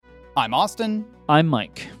I'm Austin. I'm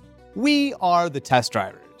Mike. We are the test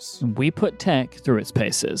drivers. We put tech through its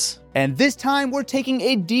paces. And this time we're taking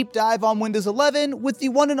a deep dive on Windows 11 with the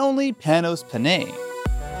one and only Panos Panay.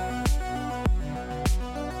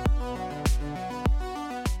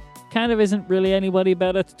 Kind of isn't really anybody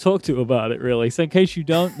better to talk to about it, really. So in case you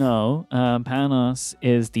don't know, Panos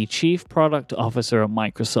is the Chief Product Officer at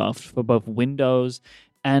Microsoft for both Windows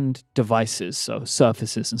and devices, so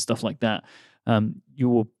Surfaces and stuff like that. You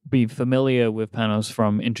will be familiar with Panos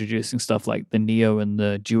from introducing stuff like the Neo and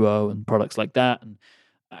the Duo and products like that. And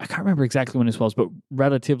I can't remember exactly when this was, but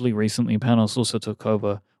relatively recently, Panos also took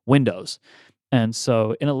over Windows. And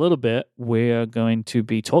so in a little bit, we're going to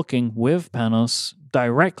be talking with Panos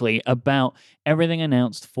directly about everything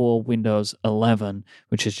announced for Windows 11,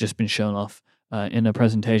 which has just been shown off in a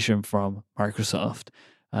presentation from Microsoft.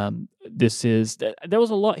 There was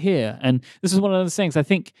a lot here. And this is one of those things, I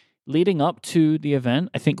think, leading up to the event,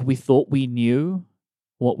 I think we thought we knew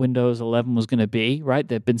what Windows 11 was going to be, right?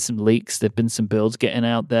 There have been some leaks, there have been some builds getting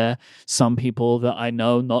out there. Some people that I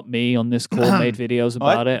know, not me on this call, made videos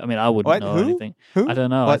about it. I mean, I wouldn't know anything. Who? I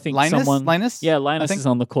don't know. What? I think Linus? Yeah, Linus is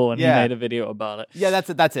on the call and he made a video about it. Yeah,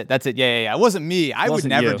 that's it. Yeah. It wasn't me. I would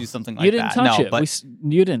never do something like that. You didn't touch it.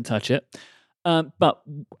 You didn't touch it. But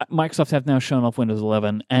Microsoft have now shown off Windows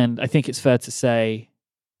 11, and I think it's fair to say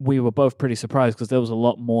we were both pretty surprised because there was a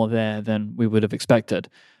lot more there than we would have expected,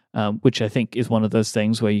 which I think is one of those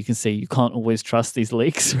things where you can see you can't always trust these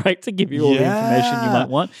leaks, right, to give you all the information you might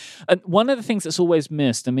want. And one of the things that's always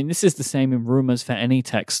missed, I mean, this is the same in rumors for any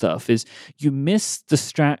tech stuff, is you miss the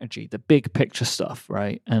strategy, the big picture stuff,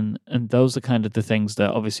 right? And those are kind of the things that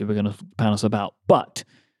obviously we're going to Panos about. But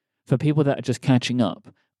for people that are just catching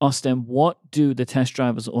up, Austin, what do the test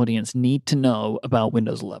drivers audience need to know about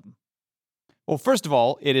Windows 11? Well, first of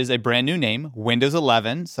all, it is a brand new name, Windows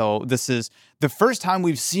 11. So this is the first time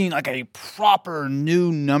we've seen like a proper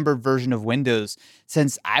new numbered version of Windows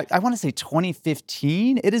since I want to say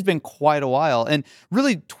 2015. It has been quite a while. And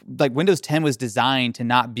really, like Windows 10 was designed to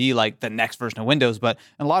not be like the next version of Windows, but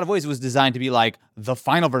in a lot of ways it was designed to be like the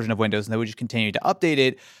final version of Windows, and they would just continue to update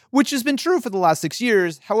it, which has been true for the last 6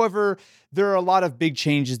 years. However, there are a lot of big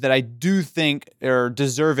changes that I do think are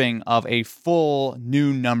deserving of a full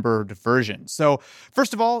new numbered version. So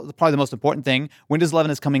first of all, probably the most important thing, Windows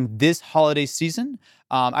 11 is coming this holiday season.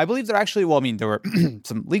 I believe there were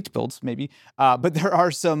some leaked builds maybe, but there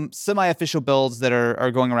are some semi-official builds that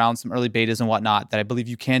are going around, some early betas and whatnot that I believe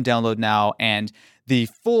you can download now, and the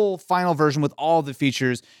full final version with all the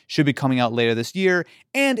features should be coming out later this year.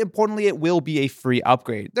 And importantly, it will be a free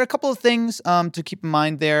upgrade. There are a couple of things to keep in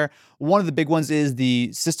mind there. One of the big ones is the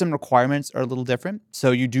system requirements are a little different.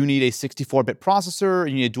 So you do need a 64-bit processor,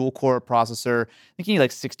 you need a dual-core processor. I think you need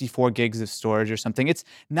like 64 gigs of storage or something. It's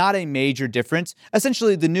not a major difference.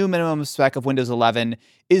 Essentially, the new minimum spec of Windows 11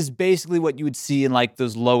 is basically what you would see in like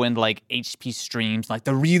those low-end like HP streams, like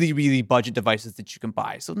the really, really budget devices that you can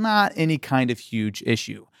buy. So not any kind of huge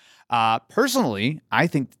issue. Personally, I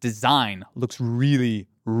think the design looks really,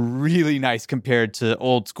 really nice compared to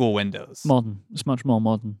old school Windows. Modern. It's much more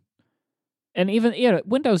modern. And even,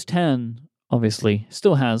 Windows 10 obviously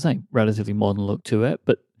still has a relatively modern look to it,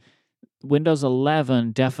 but Windows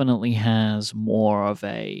 11 definitely has more of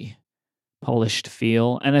a polished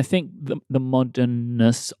feel. And I think the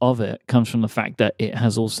modernness of it comes from the fact that it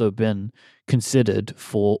has also been considered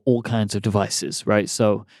for all kinds of devices, right?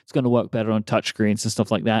 So it's going to work better on touchscreens and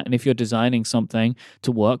stuff like that. And if you're designing something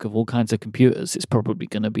to work with all kinds of computers, it's probably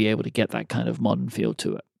going to be able to get that kind of modern feel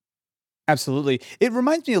to it. Absolutely. It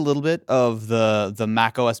reminds me a little bit of the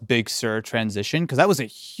macOS Big Sur transition, because that was a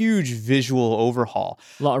huge visual overhaul.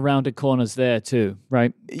 A lot of rounded corners there too,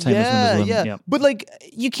 right? Same as Windows 11. Yeah. But like,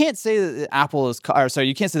 you can't say that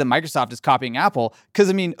you can't say that Microsoft is copying Apple, because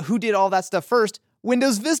I mean, who did all that stuff first?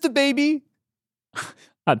 Windows Vista, baby.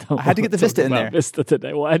 I had to get the Vista in there. Vista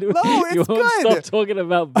today. Why do it's good. Stop talking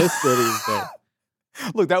about Vista these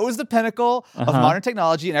days? Look, that was the pinnacle of modern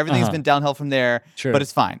technology, and everything's been downhill from there. Sure. But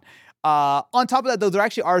it's fine. On top of that, though, there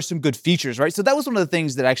actually are some good features, right? So that was one of the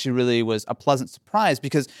things that actually really was a pleasant surprise,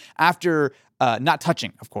 because after not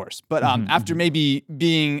touching, of course, but after maybe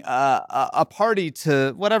being a party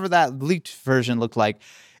to whatever that leaked version looked like,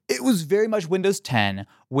 it was very much Windows 10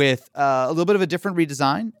 with a little bit of a different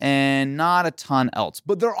redesign and not a ton else.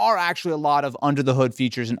 But there are actually a lot of under-the-hood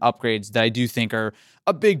features and upgrades that I do think are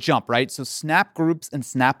a big jump, right? So snap groups and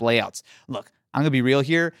snap layouts. Look, I'm going to be real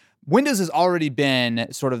here. Windows has already been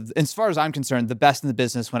sort of, as far as I'm concerned, the best in the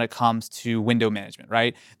business when it comes to window management,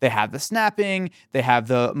 right? They have the snapping, they have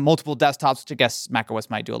the multiple desktops, which I guess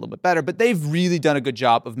macOS might do a little bit better, but they've really done a good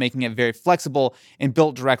job of making it very flexible and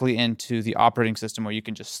built directly into the operating system where you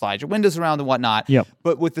can just slide your windows around and whatnot. Yep.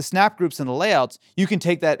 But with the snap groups and the layouts, you can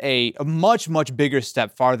take that a much, much bigger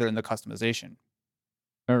step farther in the customization.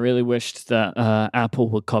 I really wished that Apple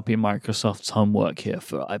would copy Microsoft's homework here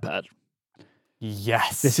for iPad.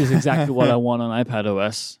 Yes. This is exactly what I want on iPad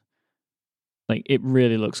OS. Like, it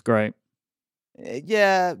really looks great.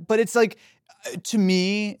 Yeah, but it's like, to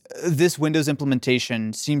me, this Windows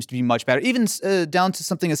implementation seems to be much better, even down to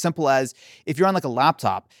something as simple as if you're on like a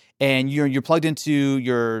laptop and you're plugged into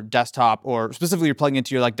your desktop, or specifically you're plugging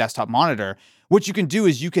into your like desktop monitor. What you can do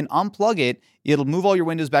is you can unplug it. It'll move all your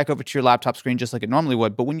windows back over to your laptop screen just like it normally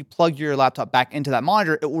would. But when you plug your laptop back into that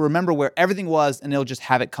monitor, it will remember where everything was and it'll just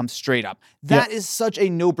have it come straight up. That is such a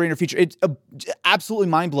no-brainer feature. It's absolutely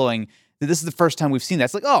mind-blowing that this is the first time we've seen that.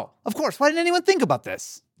 It's like, oh, of course. Why didn't anyone think about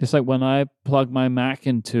this? Just like when I plug my Mac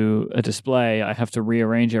into a display, I have to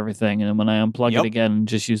rearrange everything. And then when I unplug it again and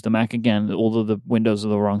just use the Mac again, all of the windows are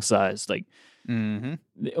the wrong size. Like, I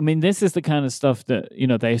mean, this is the kind of stuff that, you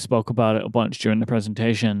know, they spoke about it a bunch during the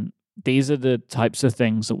presentation. These are the types of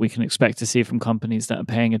things that we can expect to see from companies that are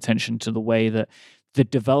paying attention to the way that the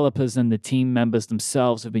developers and the team members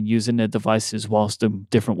themselves have been using their devices whilst in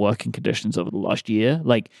different working conditions over the last year.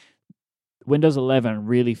 Like, Windows 11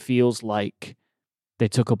 really feels like they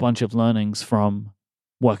took a bunch of learnings from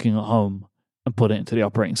working at home and put it into the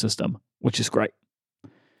operating system, which is great.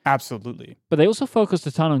 Absolutely. But they also focused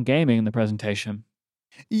a ton on gaming in the presentation.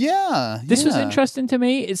 Yeah. This was interesting to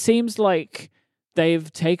me. It seems like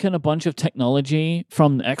they've taken a bunch of technology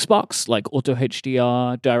from the Xbox, like Auto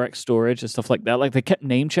HDR, direct storage, and stuff like that. Like, they kept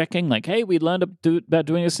name checking, like, hey, we learned about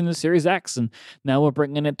doing this in the Series X, and now we're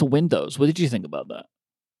bringing it to Windows. What did you think about that?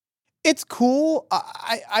 It's cool.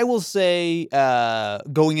 I will say,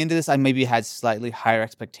 going into this, I maybe had slightly higher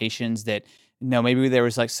expectations that, maybe there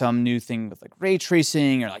was like some new thing with like ray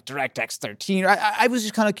tracing or like DirectX 13. I was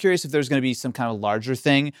just kind of curious if there's going to be some kind of larger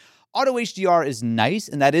thing. Auto HDR is nice,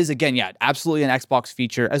 and that is, again, absolutely an Xbox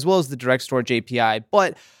feature, as well as the direct storage API.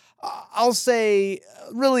 But I'll say,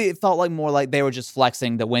 really, it felt like more like they were just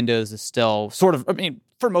flexing that Windows is still sort of, I mean,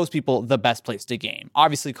 for most people, the best place to game.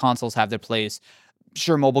 Obviously, consoles have their place.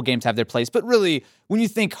 Sure, mobile games have their place. But really, when you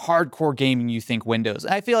think hardcore gaming, you think Windows.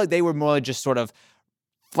 And I feel like they were more just sort of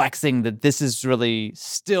flexing that this is really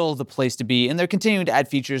still the place to be. And they're continuing to add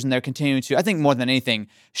features, and they're continuing to, I think more than anything,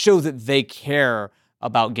 show that they care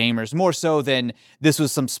about gamers, more so than this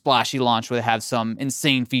was some splashy launch where they have some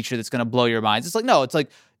insane feature that's going to blow your minds. It's like, no, it's like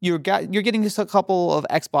you're getting just a couple of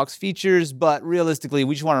Xbox features, but realistically,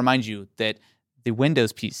 we just want to remind you that the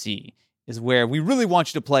Windows PC is where we really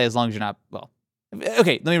want you to play, as long as you're not, well,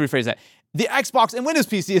 okay, let me rephrase that. The Xbox and Windows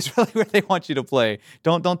PC is really where they want you to play.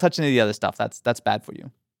 Don't touch any of the other stuff. That's bad for you.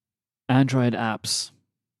 Android apps.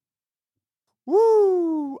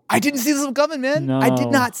 Woo! I didn't see this one coming, man. No. I did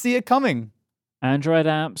not see it coming. Android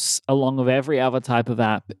apps, along with every other type of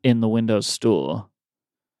app in the Windows Store.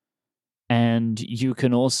 And you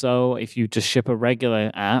can also, if you just ship a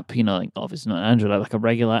regular app, like obviously not Android, like a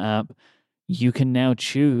regular app, you can now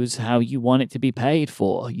choose how you want it to be paid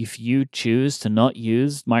for. If you choose to not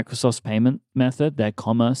use Microsoft's payment method, their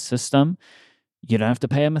commerce system, you don't have to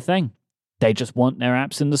pay them a thing. They just want their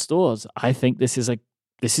apps in the stores. I think this is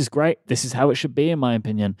great. This is how it should be, in my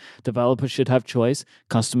opinion. Developers should have choice.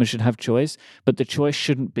 Customers should have choice. But the choice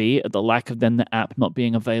shouldn't be at the lack of then the app not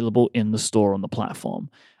being available in the store on the platform.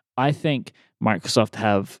 I think Microsoft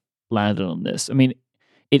have landed on this. I mean,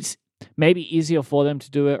 it's maybe easier for them to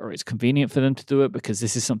do it, or it's convenient for them to do it because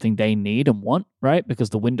this is something they need and want, right? Because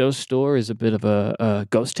the Windows Store is a bit of a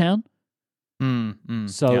ghost town.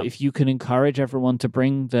 If you can encourage everyone to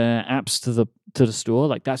bring their apps to the store,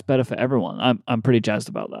 like, that's better for everyone. I'm pretty jazzed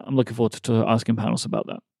about that. I'm looking forward to asking Panos about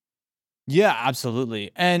that. Yeah,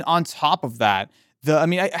 absolutely. And on top of that,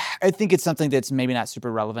 I think it's something that's maybe not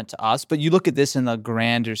super relevant to us, but you look at this in the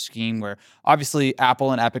grander scheme where obviously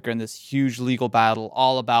Apple and Epic are in this huge legal battle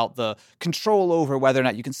all about the control over whether or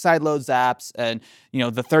not you can sideload apps and,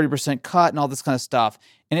 the 30% cut and all this kind of stuff.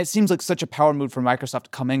 And it seems like such a power move for Microsoft to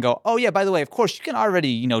come in and go, oh yeah, by the way, of course, you can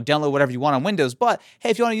already, download whatever you want on Windows, but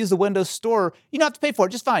hey, if you want to use the Windows Store, you don't have to pay for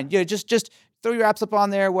it, just fine. Yeah, just throw your apps up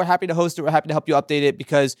on there. We're happy to host it. We're happy to help you update it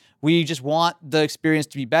because we just want the experience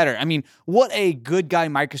to be better. I mean, what a good guy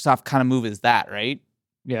Microsoft kind of move is that, right?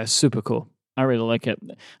 Yeah, super cool. I really like it.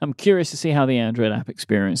 I'm curious to see how the Android app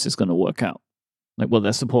experience is going to work out. Like, what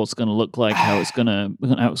their support's going to look like, how it's going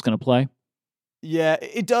to play. Yeah,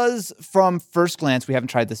 it does from first glance. We haven't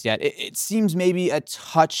tried this yet. It seems maybe a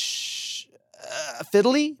touch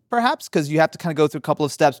fiddly, perhaps, because you have to kind of go through a couple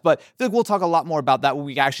of steps. But I feel like we'll talk a lot more about that when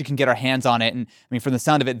we actually can get our hands on it. And I mean, from the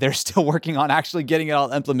sound of it, they're still working on actually getting it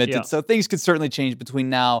all implemented. Yeah. So things could certainly change between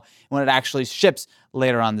now and when it actually ships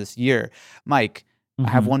later on this year. Mike, I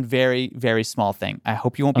have one very, very small thing. I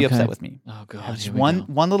hope you won't be upset with me. Oh, God. I have just one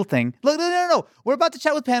little thing. Look, no. We're about to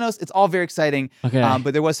chat with Panos. It's all very exciting. Okay.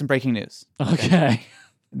 But there was some breaking news. Okay.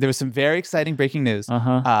 There was some very exciting breaking news.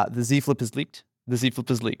 The Z Flip is leaked. The Z Flip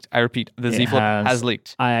is leaked. I repeat, the Z Flip has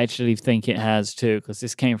leaked. I actually think it has too, because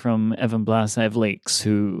this came from Evan Blass Leaks,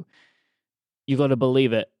 who you got to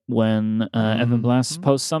believe it when Evan Blass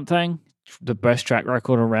posts something, the best track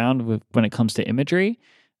record around when it comes to imagery.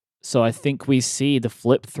 So I think we see the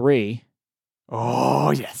Flip 3.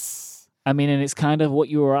 Oh, yes. I mean, and it's kind of what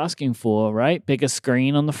you were asking for, right? Bigger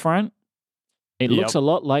screen on the front. It looks a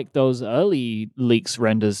lot like those early leaks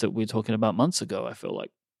renders that we were talking about months ago, I feel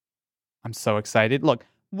like. I'm so excited. Look,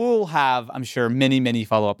 we'll have, I'm sure, many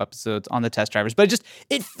follow-up episodes on the test drivers, but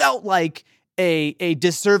it felt like a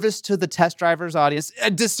disservice to the test drivers audience,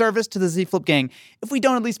 a disservice to the Z Flip gang, if we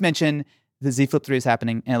don't at least mention the Z Flip 3 is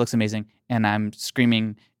happening, and it looks amazing, and I'm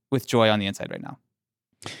screaming with joy on the inside right now.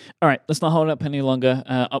 All right, let's not hold up any longer.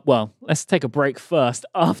 Well, let's take a break first.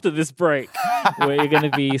 After this break, we're going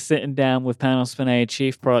to be sitting down with Panos Panay,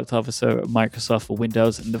 Chief Product Officer at Microsoft for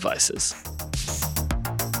Windows and Devices.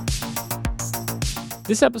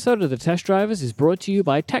 This episode of The Test Drivers is brought to you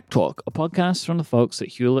by Tech Talk, a podcast from the folks at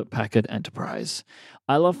Hewlett-Packard Enterprise.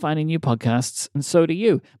 I love finding new podcasts, and so do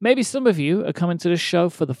you. Maybe some of you are coming to this show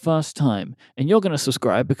for the first time, and you're going to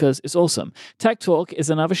subscribe because it's awesome. Tech Talk is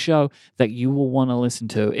another show that you will want to listen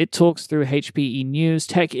to. It talks through HPE news,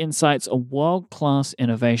 tech insights, and world-class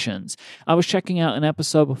innovations. I was checking out an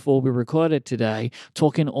episode before we recorded today,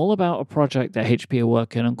 talking all about a project that HPE are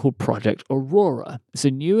working on called Project Aurora. It's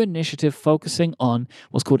a new initiative focusing on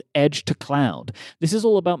what's called Edge to Cloud. This is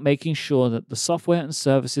all about making sure that the software and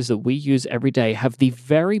services that we use every day have the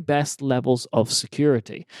very best levels of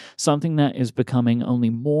security, something that is becoming only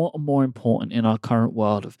more and more important in our current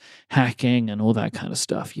world of hacking and all that kind of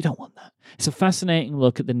stuff. You don't want that. It's a fascinating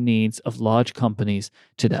look at the needs of large companies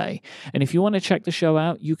today. And if you want to check the show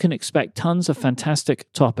out, you can expect tons of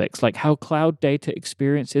fantastic topics like how cloud data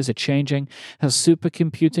experiences are changing, how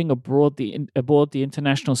supercomputing aboard the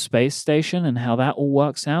International Space Station and how that all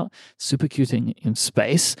works out, supercomputing in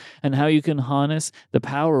space, and how you can harness the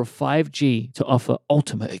power of 5G to offer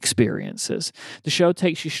ultimate experiences. The show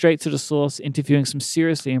takes you straight to the source, interviewing some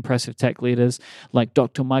seriously impressive tech leaders like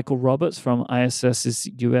Dr. Michael Roberts from ISS's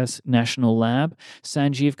US National Lab,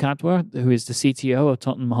 Sanjeev Katwar, who is the CTO of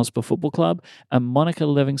Tottenham Hotspur Football Club, and Monica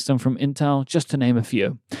Livingston from Intel, just to name a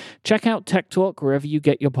few. Check out Tech Talk wherever you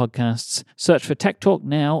get your podcasts. Search for Tech Talk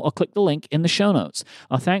now or click the link in the show notes.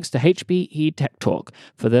 Our thanks to HPE Tech Talk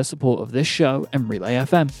for their support of this show and Relay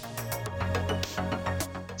FM.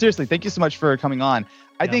 Seriously, thank you so much for coming on.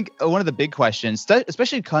 I think one of the big questions,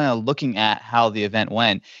 especially kind of looking at how the event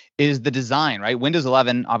went, is the design, right? Windows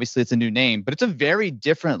 11, obviously it's a new name, but it's a very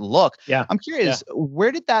different look. Yeah. I'm curious,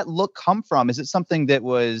 where did that look come from? Is it something that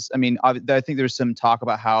was, I mean, I think there's some talk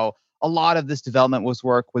about how a lot of this development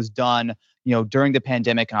work was done, during the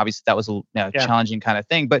pandemic, and obviously that was a challenging kind of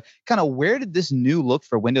thing, but kind of where did this new look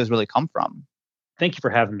for Windows really come from? Thank you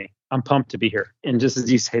for having me. I'm pumped to be here. And just as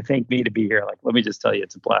you say, thank me to be here. Like, let me just tell you,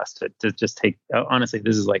 it's a blast to just take. Honestly,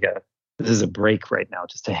 this is a break right now,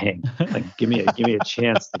 just to hang. Like, give me a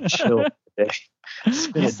chance to chill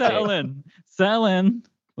today. Settle in.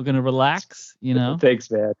 We're gonna relax.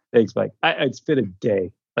 Thanks, man. Thanks, Mike. It's been a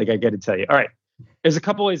day. Like, I got to tell you. All right. There's a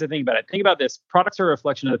couple ways to think about it. Think about this. Products are a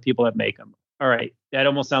reflection of the people that make them. All right. That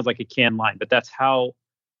almost sounds like a canned line, but that's how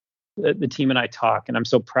the team and I talk. And I'm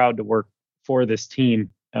so proud to work for this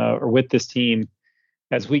team or with this team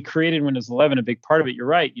as we created Windows 11. A big part of it, you're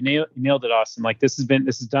right, you nailed it, Austin. Like, this is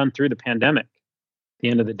done through the pandemic at the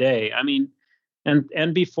end of the day. I mean,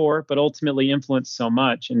 and before, but ultimately influenced so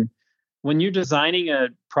much. And when you're designing a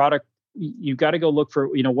product, you got to go look for,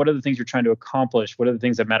 what are the things you're trying to accomplish? What are the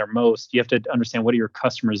things that matter most? You have to understand what are your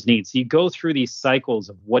customers' needs. So you go through these cycles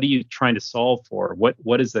of what are you trying to solve for?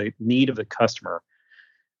 What is the need of the customer?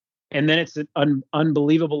 And then it's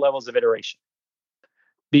unbelievable levels of iteration,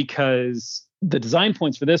 because the design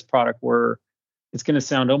points for this product were, it's going to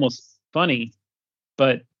sound almost funny,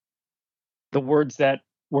 but the words that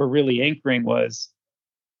were really anchoring was,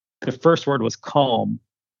 the first word was calm.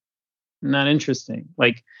 Not interesting.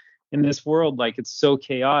 Like, in this world, like, it's so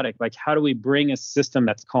chaotic. Like, how do we bring a system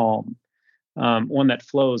that's calm, one that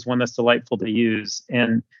flows, one that's delightful to use?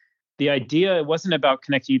 And the idea, it wasn't about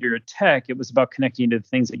connecting you to your tech, it was about connecting you to the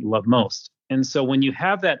things that you love most. And so when you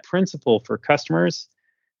have that principle for customers,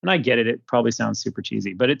 and I get it, it probably sounds super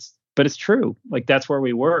cheesy, but it's true. Like that's where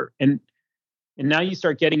we were. And now you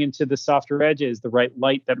start getting into the softer edges, the right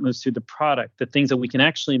light that moves through the product, the things that we can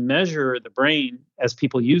actually measure the brain as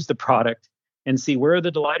people use the product and see where are the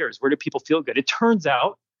delighters, where do people feel good. It turns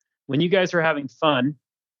out when you guys are having fun,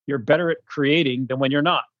 you're better at creating than when you're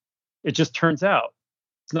not. It just turns out.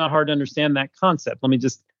 It's not hard to understand that concept. Let me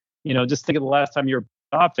just think of the last time you were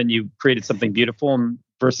off and you created something beautiful and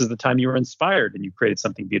versus the time you were inspired and you created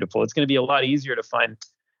something beautiful. It's going to be a lot easier to find,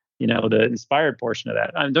 the inspired portion of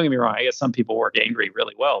that. Don't get me wrong. I guess some people work angry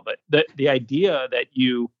really well, but the idea that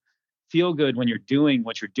you feel good when you're doing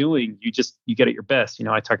what you're doing, you get at your best.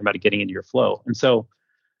 I talk about it getting into your flow. And so,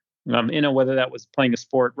 whether that was playing a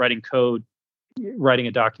sport, writing code, writing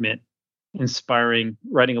a document, inspiring,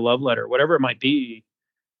 writing a love letter, whatever it might be,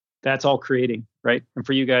 that's all creating, right? And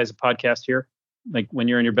for you guys, a podcast here, like when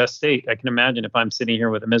you're in your best state, I can imagine if I'm sitting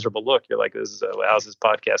here with a miserable look, you're like, how's this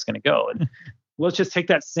podcast going to go? And let's just take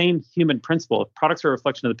that same human principle. If products are a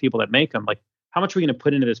reflection of the people that make them, like how much are we going to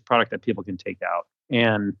put into this product that people can take out?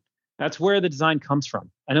 And that's where the design comes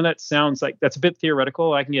from. I know that sounds like that's a bit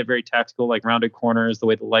theoretical. I can get very tactical, like rounded corners, the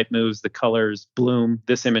way the light moves, the colors, bloom.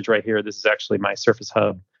 This image right here, this is actually my Surface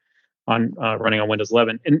Hub on running on Windows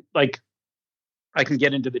 11. And like, I can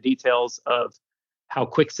get into the details of how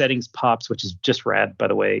quick settings pops, which is just rad, by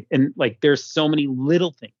the way. And like, there's so many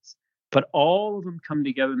little things, but all of them come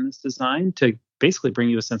together in this design to basically bring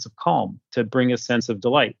you a sense of calm, to bring a sense of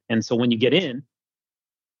delight. And so when you get in,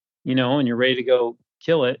 and you're ready to go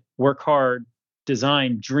kill it, work hard,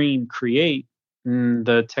 design, dream, create, and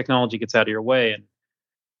the technology gets out of your way.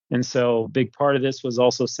 And so a big part of this was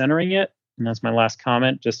also centering it. And that's my last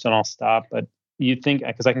comment, just and I'll stop. But you think,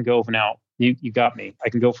 because I can go for now, you got me. I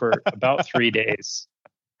can go for about 3 days.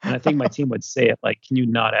 And I think my team would say it like, can you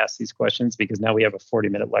not ask these questions? Because now we have a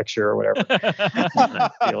 40-minute lecture or whatever.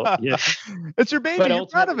 Yeah. It's your baby. But you're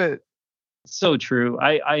proud of it. So true.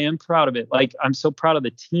 I am proud of it. Like, I'm so proud of the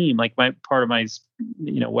team. Like part of my,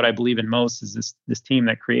 what I believe in most is this team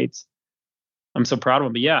that creates. I'm so proud of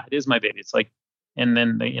them. But yeah, it is my baby. It's like, and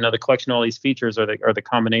then the collection of all these features are the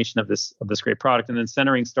combination of this great product. And then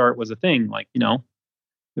centering start was a thing. Like,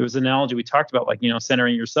 there was an analogy we talked about, like,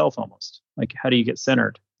 centering yourself almost. Like, how do you get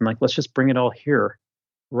centered? And like, let's just bring it all here,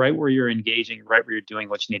 right where you're engaging, right where you're doing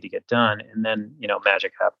what you need to get done. And then,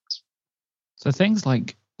 magic happens. So things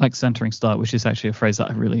like centering start, which is actually a phrase that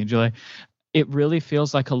I really enjoy, it really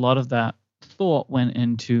feels like a lot of that thought went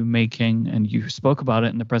into making, and you spoke about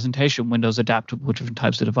it in the presentation, Windows adaptable to different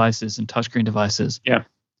types of devices and touchscreen devices. Yeah.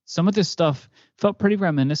 Some of this stuff felt pretty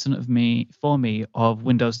reminiscent of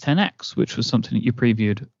Windows 10X, which was something that you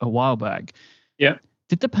previewed a while back. Yeah.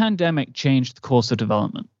 Did the pandemic change the course of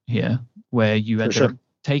development here, where you ended up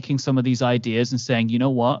taking some of these ideas and saying, you know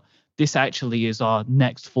what, this actually is our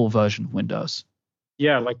next full version of Windows?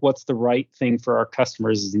 Yeah, like what's the right thing for our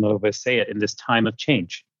customers, as another way to say it, in this time of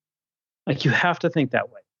change? Like, you have to think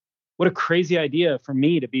that way. What a crazy idea for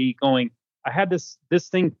me to be going, I had this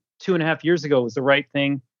thing 2.5 years ago was the right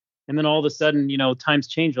thing. And then all of a sudden, times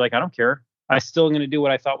change. Like, I don't care. I'm still going to do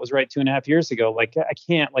what I thought was right 2.5 years ago. Like, I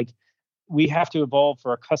can't, like, we have to evolve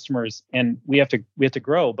for our customers, and we have to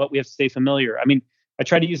grow, but we have to stay familiar. I mean, I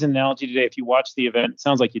tried to use an analogy today. If you watch the event, it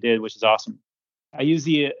sounds like you did, which is awesome. I use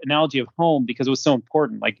the analogy of home because it was so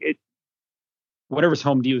important. Like, whatever's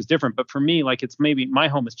home to you is different. But for me, like, it's maybe my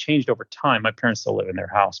home has changed over time. My parents still live in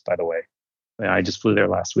their house, by the way. I just flew there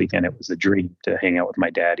last weekend. It was a dream to hang out with my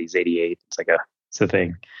dad. He's 88. It's a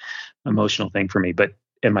thing, emotional thing for me.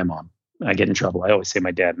 And my mom. I get in trouble. I always say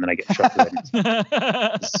my dad, and then I get in trouble.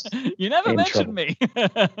 You never mentioned me.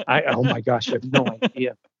 Oh my gosh, I have no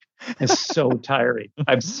idea. It's so tiring.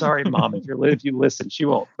 I'm sorry, Mom. If you listen, she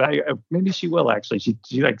won't. But maybe she will actually.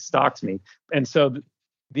 She like stalks me. And so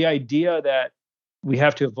the idea that we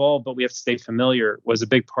have to evolve, but we have to stay familiar was a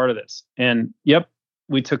big part of this. And yep,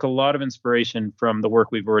 we took a lot of inspiration from the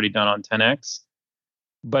work we've already done on 10X.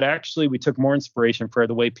 But actually, we took more inspiration for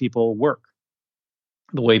the way people work,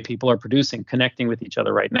 the way people are producing, connecting with each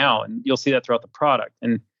other right now. And you'll see that throughout the product.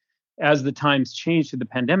 And as the times change through the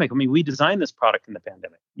pandemic, I mean, we designed this product in the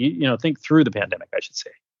pandemic. Think through the pandemic, I should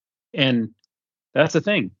say. And that's the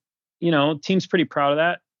thing. Team's pretty proud of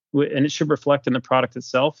that. And it should reflect in the product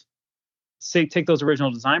itself. Take those original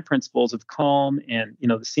design principles of calm and,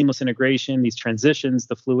 the seamless integration, these transitions,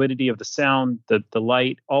 the fluidity of the sound, the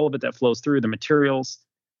light, all of it that flows through, the materials,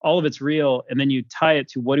 all of it's real. And then you tie it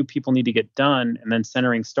to what do people need to get done, and then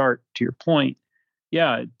centering start, to your point.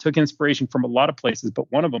 Yeah, it took inspiration from a lot of places,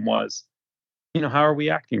 but one of them was how are we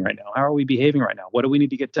acting right now? How are we behaving right now? What do we need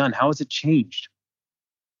to get done? How has it changed?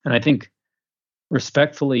 And I think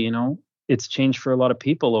respectfully, it's changed for a lot of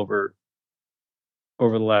people over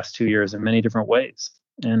the last 2 years in many different ways.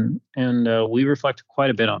 And we reflect quite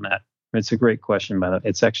a bit on that. It's a great question, by the way.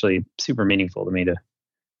 It's actually super meaningful to me to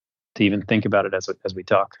even think about it as we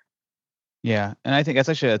talk. Yeah, and I think that's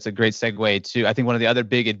a great segue to, I think, one of the other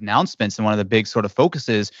big announcements and one of the big sort of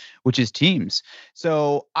focuses, which is Teams.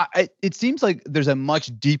 So it seems like there's a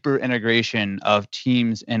much deeper integration of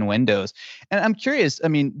Teams and Windows. And I'm curious, I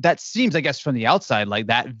mean, that seems, I guess, from the outside, like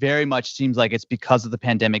that very much seems like it's because of the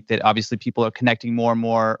pandemic that obviously people are connecting more and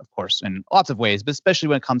more, of course, in lots of ways, but especially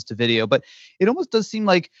when it comes to video. But it almost does seem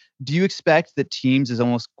like, do you expect that Teams is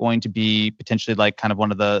almost going to be potentially like kind of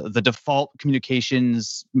one of the default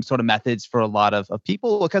communications sort of methods for a lot of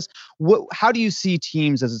people? Because how do you see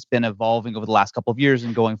Teams as it's been evolving over the last couple of years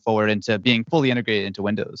and going forward into being fully integrated into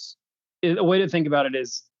Windows? A way to think about it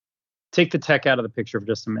is take the tech out of the picture for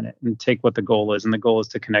just a minute and take what the goal is. And the goal is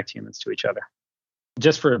to connect humans to each other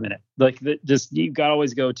just for a minute. Like you got to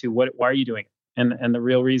always go to why are you doing it? And the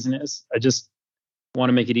real reason is I just want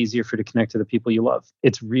to make it easier for you to connect to the people you love.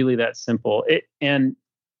 It's really that simple. And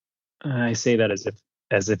I say that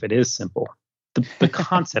as if it is simple. The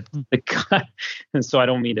concept, and so I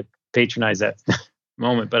don't mean to patronize that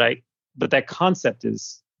moment, but that concept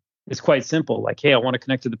is quite simple. Like, hey, I want to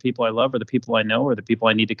connect to the people I love, or the people I know, or the people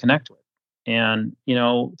I need to connect with. And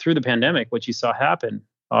through the pandemic, what you saw happen,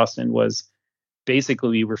 Austin, was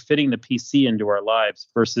basically we were fitting the PC into our lives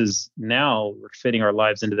versus now we're fitting our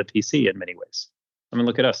lives into the PC in many ways. I mean,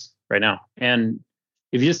 look at us right now. And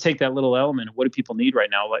if you just take that little element of what do people need right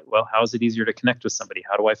now, like, well, how is it easier to connect with somebody?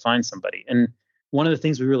 How do I find somebody? And one of the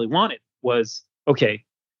things we really wanted was, okay,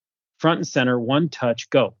 front and center, one touch,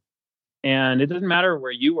 go. And it doesn't matter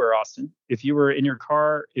where you were, Austin. If you were in your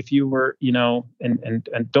car, if you were,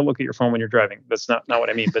 and don't look at your phone when you're driving. That's not what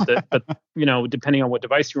I mean. But depending on what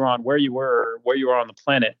device you're on, where you were on the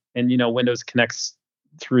planet, and Windows connects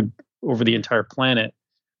over the entire planet.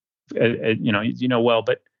 Well,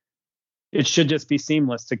 but it should just be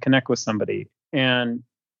seamless to connect with somebody. And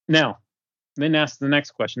now, then ask the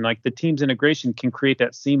next question. Like the Teams integration can create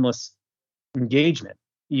that seamless engagement,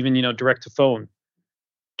 even direct to phone,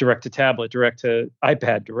 direct to tablet, direct to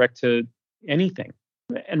iPad, direct to anything,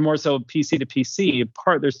 and more so PC to PC.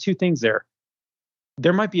 There's two things there.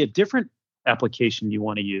 There might be a different application you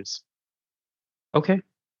want to use. Okay,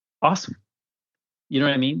 awesome. You know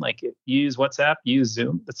what I mean? Like you use WhatsApp, you use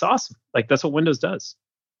Zoom. That's awesome. Like that's what Windows does.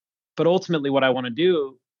 But ultimately, what I want to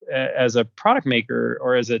do as a product maker,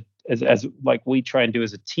 or as like we try and do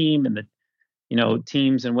as a team, and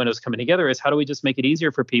Teams and Windows coming together, is how do we just make it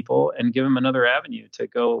easier for people and give them another avenue to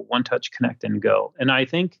go one touch connect and go. And I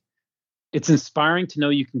think it's inspiring to know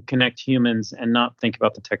you can connect humans and not think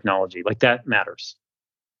about the technology. Like that matters.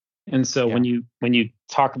 And so when you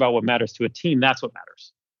talk about what matters to a team, that's what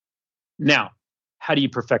matters. Now, how do you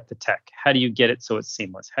perfect the tech? How do you get it so it's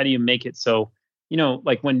seamless? How do you make it so,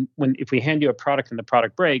 like if we hand you a product and the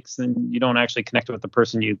product breaks, then you don't actually connect with the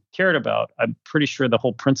person you cared about. I'm pretty sure the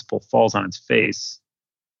whole principle falls on its face.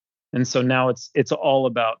 And so now it's all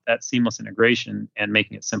about that seamless integration and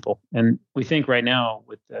making it simple. And we think right now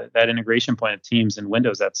with that integration point of Teams and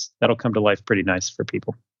Windows, that'll come to life pretty nice for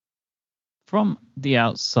people. From the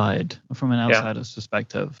outside, from an outsider's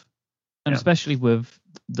perspective, and especially with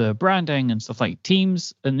the branding and stuff, like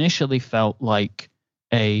Teams initially felt like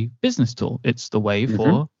a business tool. It's the way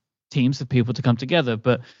for teams of people to come together.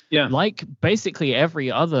 But like basically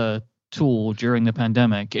every other tool during the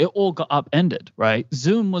pandemic, it all got upended, right?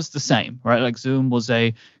 Zoom was the same, right? Like Zoom was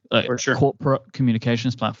a corporate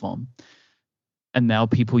communications platform. And now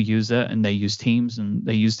people use it, and they use Teams, and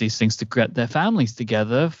they use these things to get their families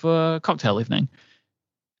together for a cocktail evening.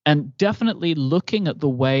 And definitely looking at the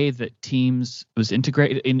way that Teams was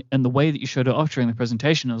integrated in, and the way that you showed it off during the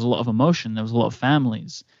presentation, there was a lot of emotion. There was a lot of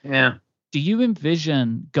families. Yeah. Do you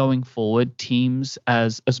envision going forward Teams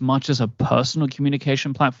as much as a personal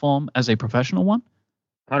communication platform as a professional one?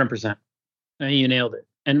 100%. You nailed it.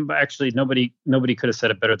 And actually, nobody could have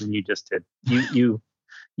said it better than you just did.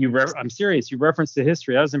 I'm serious. You referenced the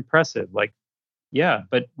history. That was impressive. Like, yeah,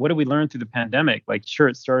 but what did we learn through the pandemic? Like, sure,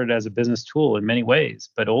 it started as a business tool in many ways,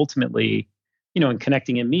 but ultimately, in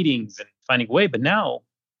connecting in meetings and finding a way. But now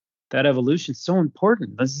that evolution is so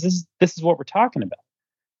important. This is what we're talking about.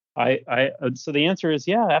 So the answer is,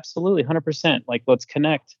 yeah, absolutely, 100%. Like, let's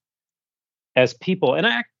connect as people. And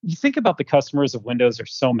you think about the customers of Windows.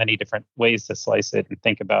 There's so many different ways to slice it and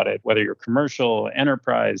think about it, whether you're commercial,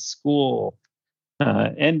 enterprise, school,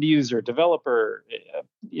 end user, developer,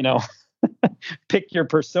 pick your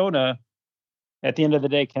persona. At the end of the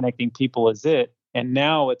day, connecting people is it. And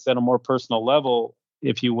now it's at a more personal level,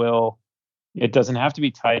 if you will. It doesn't have to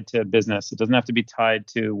be tied to business. It doesn't have to be tied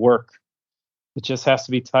to work. It just has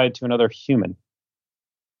to be tied to another human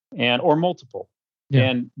or multiple. Yeah.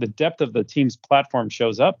 And the depth of the Teams platform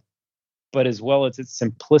shows up, but as well as its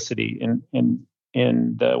simplicity in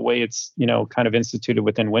the way it's, kind of instituted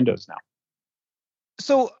within Windows now.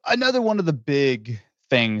 So another one of the big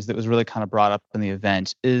things that was really kind of brought up in the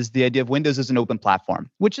event is the idea of Windows as an open platform,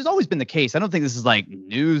 which has always been the case. I don't think this is like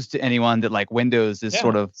news to anyone that like Windows is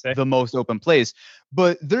sort of the most open place,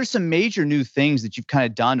 but there's some major new things that you've kind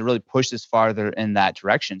of done to really push this farther in that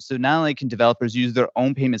direction. So not only can developers use their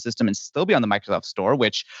own payment system and still be on the Microsoft Store,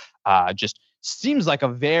 which just seems like a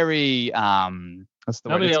very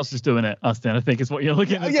nobody else is doing it, Austin. I think is what you're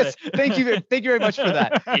looking at. Yes, thank you very much for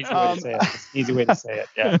that. Easy way to say it.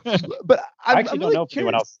 Yeah, but I actually don't know if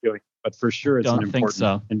anyone else is doing it, but for sure it's an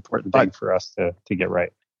important thing for us to get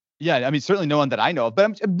right. Yeah, I mean, certainly no one that I know of, but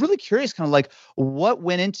I'm really curious, kind of like what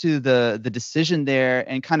went into the decision there,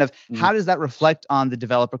 and kind of how does that reflect on the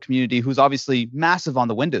developer community, who's obviously massive on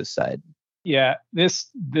the Windows side? Yeah,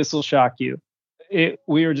 this will shock you.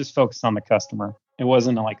 We were just focused on the customer. It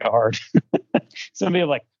wasn't like a hard. Somebody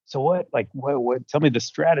like, so what? Like, what? Tell me the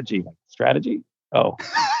strategy. Like, strategy? Oh,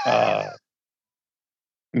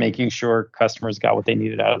 making sure customers got what they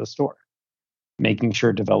needed out of the store, making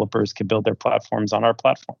sure developers could build their platforms on our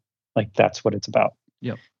platform. Like, that's what it's about.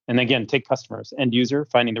 Yep. And again, take customers, end user,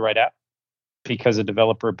 finding the right app, because a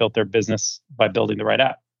developer built their business by building the right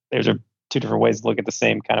app. There's two different ways to look at the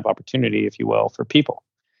same kind of opportunity, if you will, for people.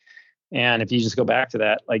 And if you just go back to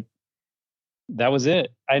that, like, that was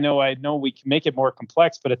it. I know we can make it more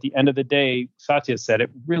complex, but at the end of the day, Satya said it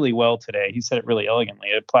really well today. He said it really elegantly.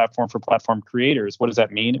 A platform for platform creators. What does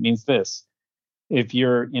that mean? It means this. If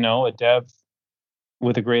you're, a dev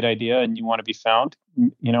with a great idea and you want to be found,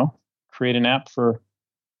 create an app for,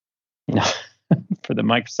 for the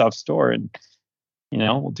Microsoft Store, and,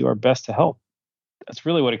 we'll do our best to help. That's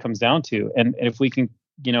really what it comes down to. And if we can,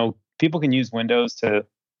 people can use Windows to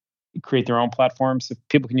create their own platforms. If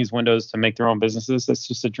people can use Windows to make their own businesses, that's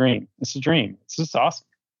just a dream. It's a dream. It's just awesome.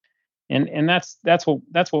 And that's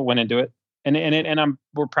what went into it. And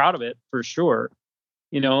we're proud of it for sure.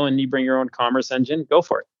 And you bring your own commerce engine, go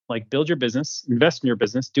for it. Like, build your business, invest in your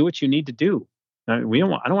business, do what you need to do. I don't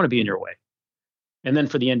want to be in your way. And then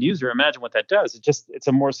for the end user, imagine what that does. It's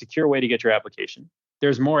a more secure way to get your application.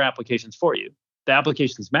 There's more applications for you. The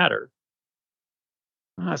applications matter.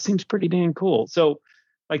 It seems pretty dang cool. So,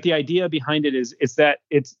 like, the idea behind it is that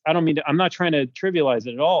I'm not trying to trivialize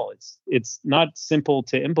it at all. It's not simple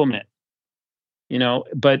to implement,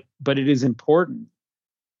 but it is important.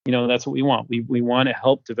 That's what we want. We want to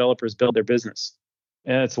help developers build their business.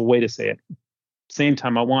 And that's a way to say it. Same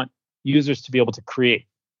time, I want users to be able to create.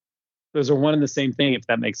 Those are one and the same thing, if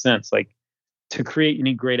that makes sense. Like, to create, you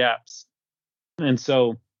need great apps. And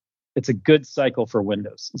so it's a good cycle for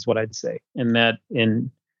Windows, is what I'd say. It's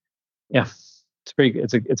pretty.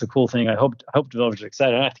 It's a cool thing. I hope developers are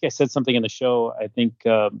excited. And I think I said something in the show. I think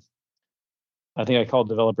I called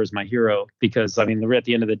developers my hero, because at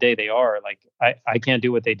the end of the day, they are. Like, I can't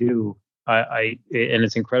do what they do. And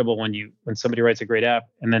it's incredible when somebody writes a great app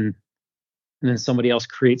and then somebody else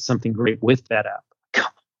creates something great with that app.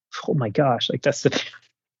 Oh my gosh! Like, that's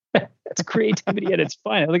creativity at its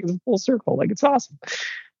finest. Like, it's a full circle. Like, it's awesome.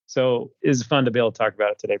 So it's fun to be able to talk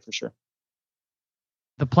about it today for sure.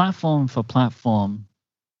 The platform for platform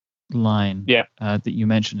line that you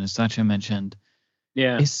mentioned, and Satya mentioned,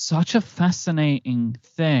 is such a fascinating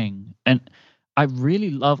thing. And I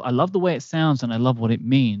love the way it sounds, and I love what it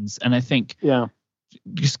means. And I think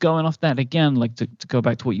just going off that again, like to go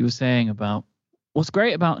back to what you were saying about what's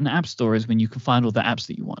great about an app store is when you can find all the apps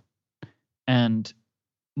that you want. And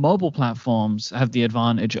mobile platforms have the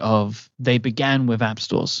advantage of they began with app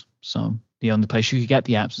stores. So the only place you could get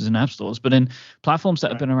the apps is in app stores. But in platforms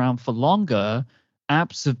that have been around for longer,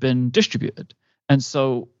 apps have been distributed. And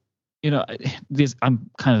so, I'm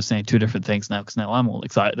kind of saying two different things now, because now I'm all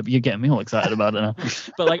excited. You're getting me all excited about it now.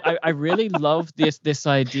 But like, I really love this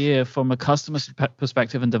idea from a customer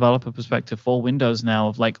perspective and developer perspective for Windows now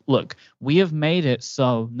of like, look, we have made it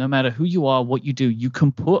so no matter who you are, what you do, you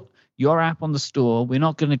can put your app on the store. We're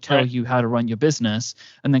not going to tell you how to run your business.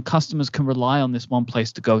 And then customers can rely on this one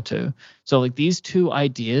place to go to. So like, these two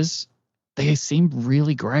ideas, they seem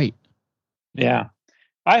really great. Yeah,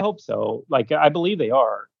 I hope so. Like, I believe they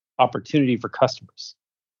are opportunity for customers.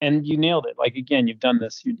 And you nailed it. Like, again, you've done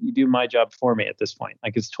this. You do my job for me at this point.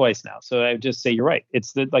 Like, it's twice now. So I would just say you're right.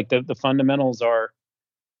 It's the fundamentals are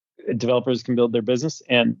developers can build their business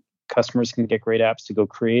and customers can get great apps to go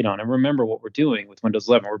create on. And remember what we're doing with Windows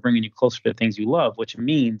 11. We're bringing you closer to things you love, which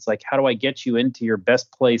means like, how do I get you into your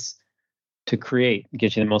best place to create,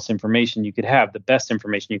 get you the most information you could have, the best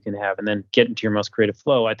information you can have, and then get into your most creative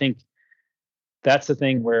flow? I think that's the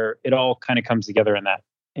thing where it all kind of comes together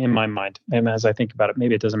in my mind. And as I think about it,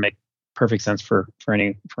 maybe it doesn't make perfect sense for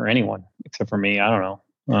anyone except for me. I don't know.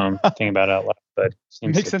 Thinking about it out loud, but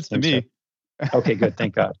it makes sense to me. Okay, good.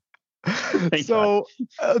 Thank God. So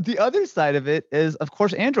the other side of it is, of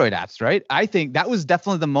course, Android apps, right? I think that was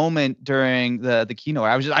definitely the moment during the keynote.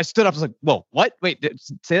 I stood up, I was like, whoa, what? Wait,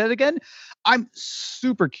 say that again? I'm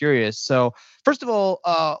super curious. So first of all,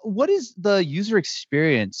 what is the user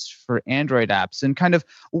experience for Android apps, and kind of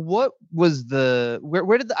what was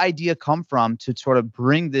where did the idea come from to sort of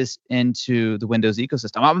bring this into the Windows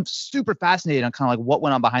ecosystem? I'm super fascinated on kind of like what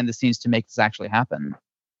went on behind the scenes to make this actually happen.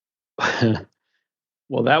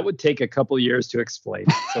 Well, that would take a couple years to explain.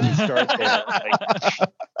 So we start there.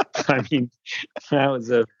 I mean, that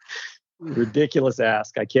was a ridiculous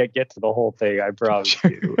ask. I can't get to the whole thing, I promise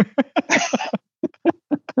you.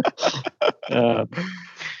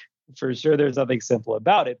 For sure, there's nothing simple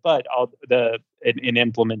about it, but in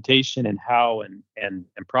implementation and how and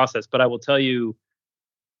process. But I will tell you,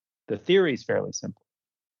 the theory is fairly simple,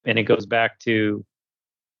 and it goes back to.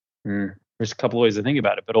 There's a couple of ways to think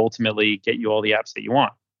about it, but ultimately get you all the apps that you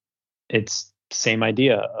want. It's the same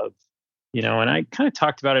idea of, and I kind of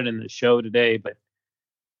talked about it in the show today, but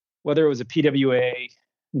whether it was a PWA,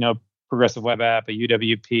 progressive web app, a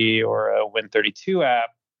UWP, or a Win32 app,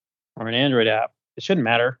 or an Android app, it shouldn't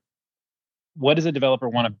matter. What does a developer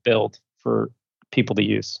want to build for people to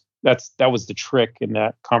use? That was the trick in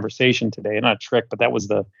that conversation today. Not a trick, but that was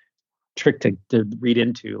the trick to read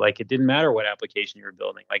into. Like, it didn't matter what application you were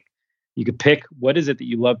building. Like, you could pick what is it that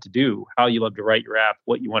you love to do, how you love to write your app,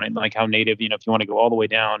 what you want to, like how native, if you want to go all the way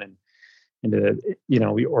down and into,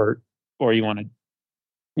 or you want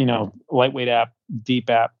to, lightweight app, deep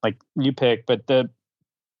app, like you pick. But the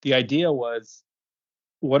idea was,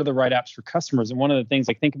 what are the right apps for customers? And one of the things,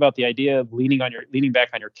 like, think about the idea of leaning back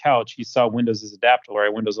on your couch. You saw Windows is adaptable,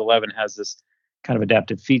 right? Windows 11 has this kind of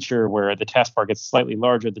adaptive feature where the taskbar gets slightly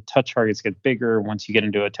larger, the touch targets get bigger once you get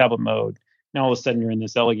into a tablet mode. Now all of a sudden you're in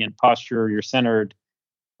this elegant posture, you're centered.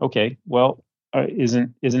 Okay, well,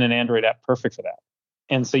 isn't an Android app perfect for that?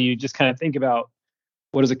 And so you just kind of think about,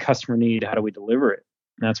 what does a customer need? How do we deliver it?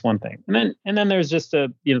 And that's one thing. And then there's just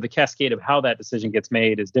the cascade of how that decision gets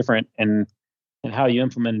made is different, and how you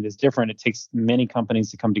implement it is different. It takes many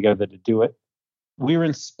companies to come together to do it. We were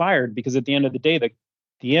inspired because at the end of the day,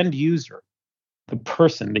 the end user, the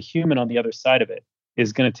person, the human on the other side of it,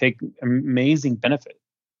 is going to take amazing benefit.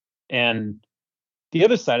 And the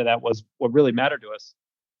other side of that was what really mattered to us,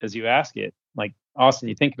 as you ask it. Like, Austin,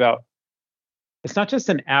 you think about, it's not just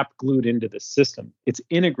an app glued into the system. It's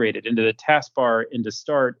integrated into the taskbar, into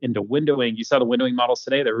Start, into windowing. You saw the windowing models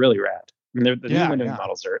today. They're really rad. I mean, the new windowing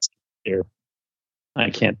models are here. I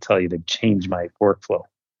can't tell you, they've changed my workflow.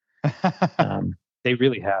 They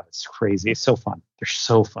really have. It's crazy. It's so fun. They're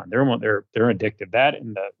so fun. They're addictive. That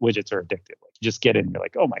and the widgets are addictive. Like, you just get in and you're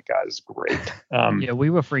like, oh my God, this is great. Yeah,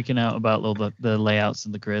 we were freaking out about all the layouts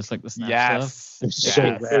and the grids, like the snap stuff. It's so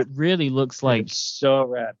rad. It really looks like so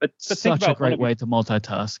rad. But such a great way to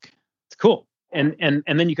multitask. It's cool. And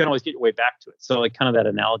then you can always get your way back to it. So, like, kind of that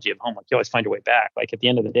analogy of home, like, you always find your way back. Like, at the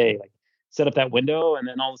end of the day, like, set up that window, and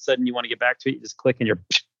then all of a sudden you want to get back to it, you just click and you're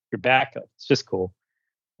back up. It's just cool.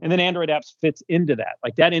 And then Android apps fits into that.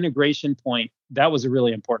 Like, that integration point, that was a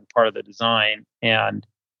really important part of the design. And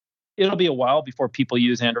it'll be a while before people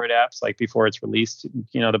use Android apps, like before it's released.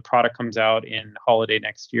 The product comes out in holiday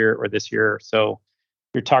next year or this year. So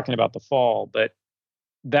you're talking about the fall, but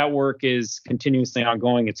that work is continuously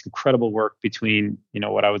ongoing. It's incredible work between,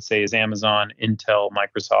 what I would say is Amazon, Intel,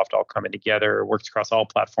 Microsoft, all coming together. It works across all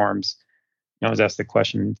platforms. I was asked the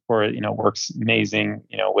question for it, works amazing,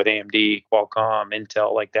 with AMD, Qualcomm,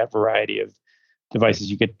 Intel, like that variety of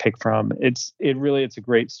devices you could pick from. It's a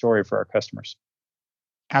great story for our customers.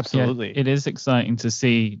 Absolutely. Yeah, it is exciting to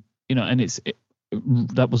see, and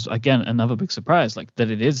that was, again, another big surprise, like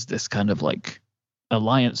that it is this kind of like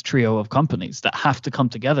alliance trio of companies that have to come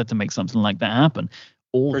together to make something like that happen.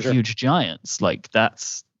 All huge giants. Like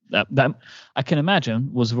that I can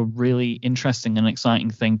imagine was a really interesting and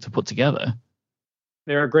exciting thing to put together.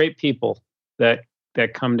 There are great people that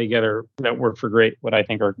come together that work for what I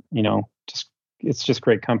think are, it's just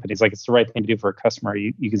great companies. Like, it's the right thing to do for a customer.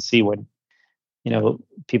 You can see when,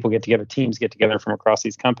 people get together, teams get together from across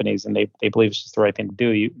these companies, and they believe it's just the right thing to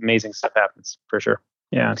do. Amazing stuff happens, for sure.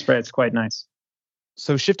 Yeah, it's quite nice.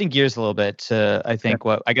 So shifting gears a little bit to, I think,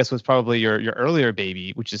 what I guess was probably your earlier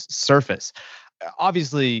baby, which is Surface.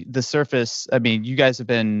 Obviously, the Surface, I mean, you guys have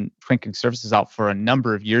been cranking Surfaces out for a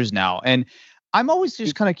number of years now. And I'm always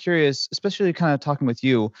just kind of curious, especially kind of talking with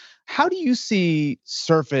you, how do you see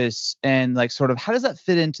Surface and like sort of how does that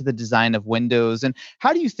fit into the design of Windows? And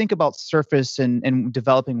how do you think about Surface and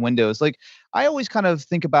developing Windows? Like I always kind of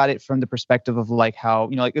think about it from the perspective of like how,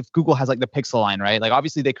 like if Google has like the Pixel line, right? Like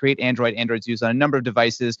obviously they create Android, Android's used on a number of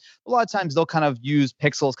devices. A lot of times they'll kind of use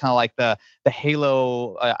Pixels kind of like the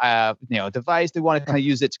Halo device. They want to kind of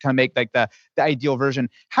use it to kind of make like the ideal version.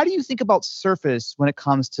 How do you think about Surface when it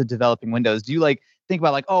comes to developing Windows? Do you like think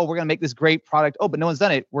about like, oh, we're going to make this great product. Oh, but no one's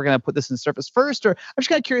done it. We're going to put this in Surface first. Or I'm just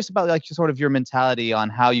kind of curious about like sort of your mentality on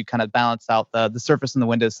how you kind of balance out the Surface and the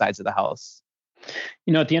Windows sides of the house.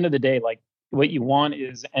 At the end of the day, like what you want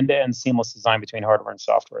is end-to-end seamless design between hardware and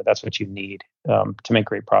software. That's what you need to make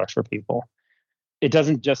great products for people. It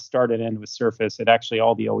doesn't just start and end with Surface. It actually,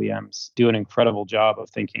 all the OEMs do an incredible job of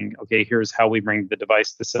thinking, okay, here's how we bring the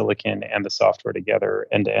device, the silicon, and the software together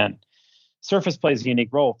end to end. Surface plays a unique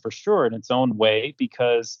role for sure in its own way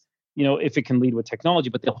because, if it can lead with technology,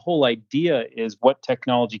 but the whole idea is what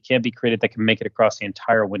technology can be created that can make it across the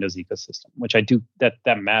entire Windows ecosystem, which I do, that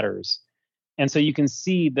matters. And so you can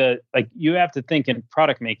see you have to think in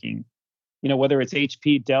product making, whether it's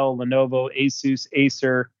HP, Dell, Lenovo, Asus,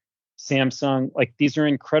 Acer, Samsung, like these are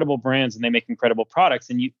incredible brands and they make incredible products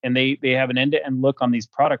and they have an end-to-end look on these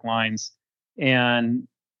product lines. And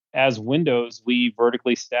as Windows, we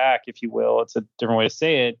vertically stack, if you will, it's a different way to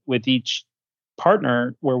say it, with each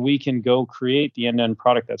partner where we can go create the end-to-end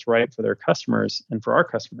product that's right for their customers and for our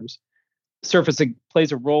customers. Surface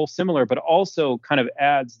plays a role similar, but also kind of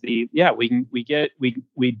adds we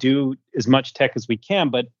do as much tech as we can,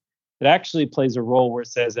 but it actually plays a role where it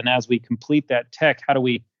says, and as we complete that tech, how do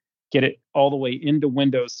we get it all the way into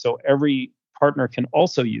Windows so every partner can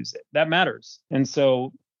also use it? That matters. And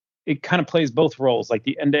so it kind of plays both roles, like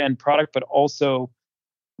the end-to-end product, but also,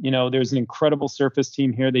 there's an incredible Surface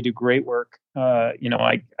team here. They do great work. I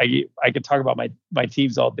could talk about my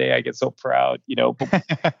teams all day. I get so proud,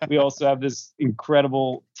 but we also have this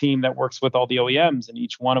incredible team that works with all the OEMs, and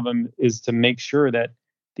each one of them is to make sure that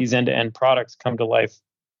these end-to-end products come to life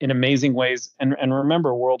in amazing ways. And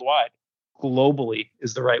remember, worldwide, globally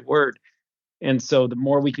is the right word. And so the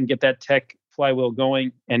more we can get that tech flywheel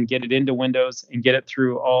going and get it into Windows and get it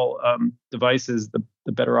through all devices,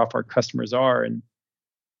 the better off our customers are. And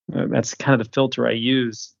that's kind of the filter I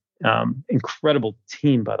use. Incredible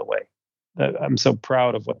team, by the way. I'm so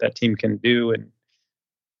proud of what that team can do. And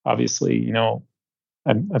obviously,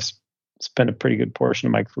 I've spent a pretty good portion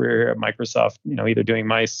of my career at Microsoft, either doing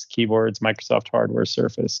mice, keyboards, Microsoft hardware,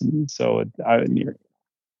 Surface. And so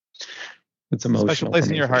it's emotional. Special place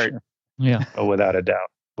in your heart. Sure. Yeah. Oh, without a doubt.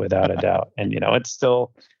 And it's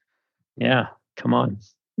still, yeah, come on.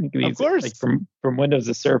 Of course. Like from Windows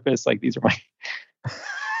to Surface, like these are my,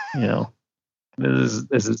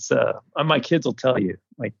 this is my kids will tell you,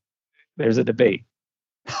 like there's a debate.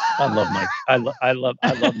 I love my kids.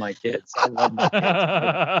 I love my kids.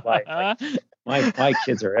 My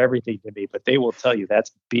kids are everything to me, but they will tell you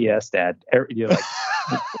that's BS, Dad.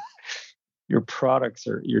 Your products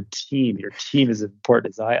or your team is as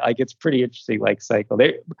important as I it's pretty interesting, like cycle.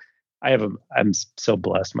 I'm so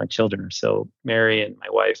blessed. My children are so, Mary and my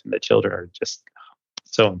wife and the children are just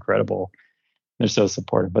so incredible. They're so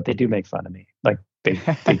supportive, but they do make fun of me. Like they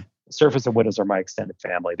Surface and Windows are my extended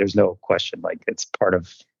family. There's no question. Like it's part of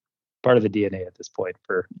the DNA at this point.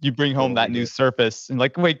 For you bring home that new Surface and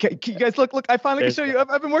like, wait, can you guys look? I finally can show you.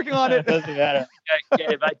 I've been working on it. It doesn't matter.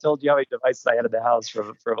 If I told you how many devices I had in the house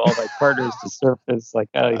from all my partners to Surface, like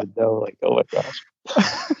I don't even know. Like, oh my gosh.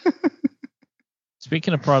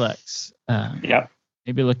 Speaking of products,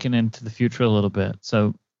 maybe looking into the future a little bit.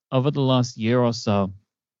 So over the last year or so,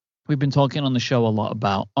 we've been talking on the show a lot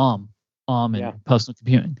about ARM and personal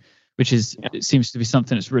computing, which is it seems to be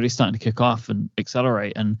something that's really starting to kick off and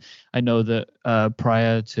accelerate. And I know that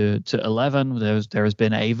prior to 11, there has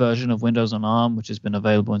been a version of Windows on ARM, which has been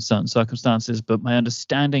available in certain circumstances. But my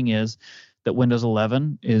understanding is that Windows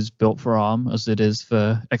 11 is built for ARM as it is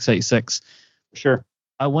for x86. Sure.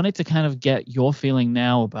 I wanted to kind of get your feeling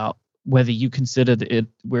now about whether you consider that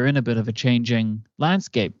we're in a bit of a changing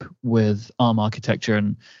landscape with ARM architecture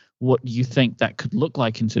and what you think that could look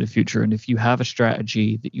like into the future, and if you have a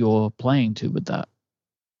strategy that you're playing to with that.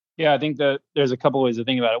 Yeah, I think that there's a couple ways to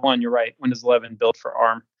think about it. One, you're right, Windows 11 built for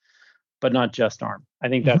ARM, but not just ARM. I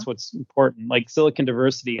think that's what's important. Like silicon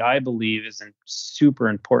diversity, I believe, is super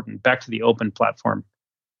important. Back to the open platform,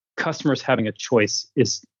 customers having a choice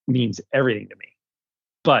means everything to me.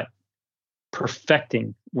 But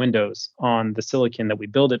perfecting Windows on the silicon that we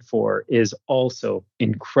build it for is also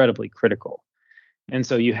incredibly critical. And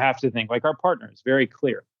so you have to think like our partners, very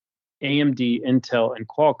clear, AMD, Intel, and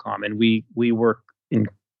Qualcomm, and we work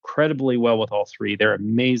incredibly well with all three. They're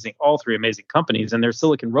amazing, all three amazing companies, and their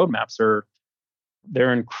silicon roadmaps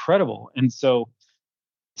they're incredible. And so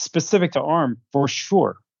specific to ARM, for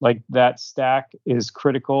sure, like that stack is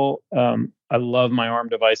critical. I love my ARM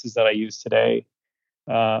devices that I use today.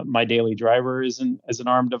 My daily driver is an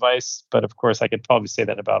ARM device, but of course I could probably say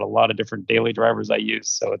that about a lot of different daily drivers I use,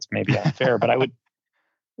 so it's maybe unfair.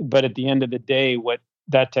 But at the end of the day, what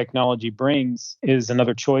that technology brings is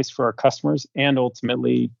another choice for our customers, and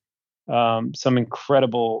ultimately some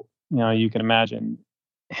incredible, you can imagine.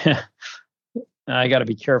 I got to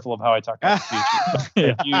be careful of how I talk about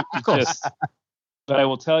the future. But I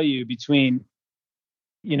will tell you, between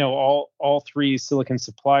all three silicon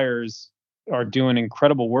suppliers are doing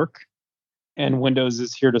incredible work, and Windows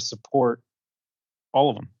is here to support all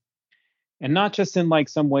of them, and not just in like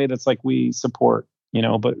some way that's like we support,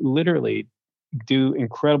 but literally do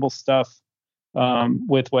incredible stuff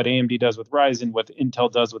with what AMD does with Ryzen, what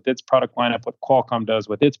Intel does with its product lineup, what Qualcomm does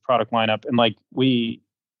with its product lineup, and like we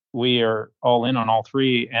are all in on all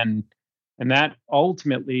three, and that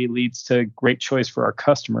ultimately leads to great choice for our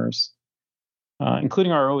customers,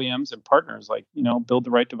 including our OEMs and partners. Like build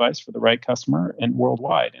the right device for the right customer and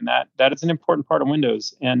worldwide, and that is an important part of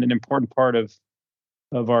Windows and an important part of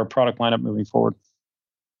our product lineup moving forward.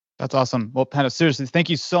 That's awesome. Well, Panos, seriously, thank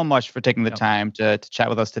you so much for taking the time to chat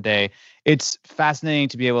with us today. It's fascinating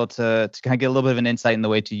to be able to kind of get a little bit of an insight in the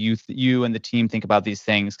way to you and the team think about these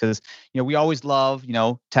things, because we always love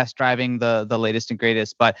test driving the latest and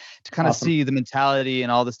greatest, but to kind of see the mentality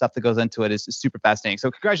and all the stuff that goes into it is super fascinating.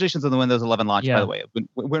 So congratulations on the Windows 11 launch, by the way. It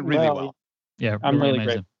went really well. Yeah, I'm really amazing.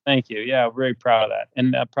 great. Thank you. Yeah, very proud of that,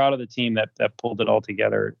 and proud of the team that pulled it all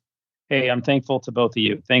together. Hey, I'm thankful to both of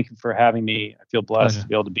you. Thank you for having me. I feel blessed to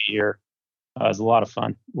be able to be here. It was a lot of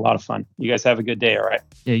fun. You guys have a good day. All right.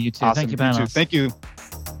 Yeah, you too. Awesome. Thank you, Panos. Thank you.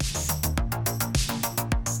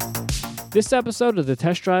 This episode of The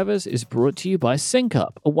Test Drivers is brought to you by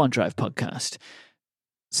SyncUp, a OneDrive podcast.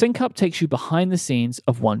 SyncUp takes you behind the scenes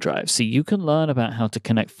of OneDrive, so you can learn about how to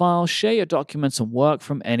connect files, share your documents, and work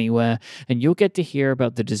from anywhere, and you'll get to hear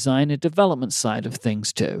about the design and development side of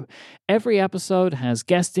things too. Every episode has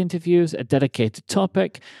guest interviews, a dedicated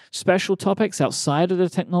topic, special topics outside of the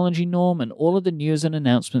technology norm, and all of the news and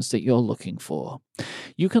announcements that you're looking for.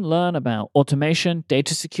 You can learn about automation,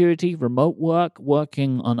 data security, remote work,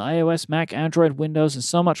 working on iOS, Mac, Android, Windows, and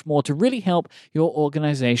so much more to really help your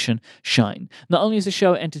organization shine. Not only is the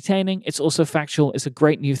show entertaining, it's also factual. It's a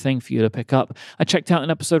great new thing for you to pick up. I checked out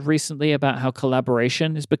an episode recently about how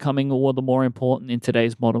collaboration is becoming all the more important in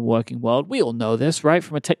today's modern working world. We all know this, right?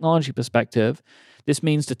 From a technology perspective, this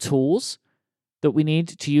means the tools that we need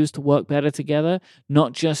to use to work better together,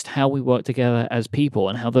 not just how we work together as people,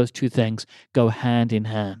 and how those two things go hand in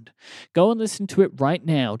hand. Go and listen to it right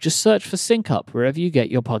now. Just search for SyncUp wherever you get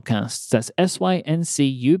your podcasts. That's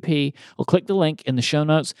SYNCUP, or click the link in the show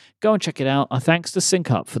notes. Go and check it out. Our thanks to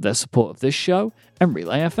SyncUp for their support of this show and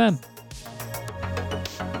Relay FM.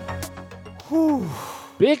 Whew.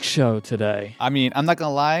 Big show today. I mean, I'm not going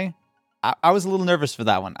to lie. I was a little nervous for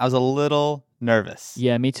that one. I was a little nervous.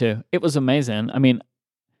 Yeah, me too. It was amazing. I mean,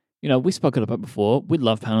 we spoke about it before. We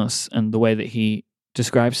love Panos and the way that he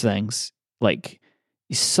describes things. Like,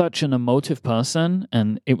 he's such an emotive person,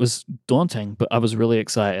 and it was daunting, but I was really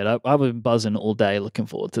excited. I've been buzzing all day looking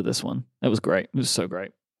forward to this one. It was great. It was so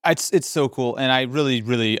great. It's so cool. And I really,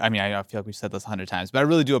 really, I mean, I feel like we've said this 100 times, but I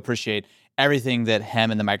really do appreciate everything that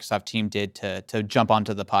him and the Microsoft team did to jump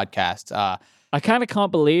onto the podcast. I kind of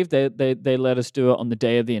can't believe they let us do it on the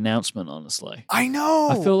day of the announcement, honestly. I know.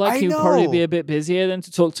 I feel like he would probably be a bit busier than to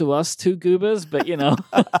talk to us two goobers, but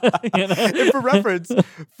For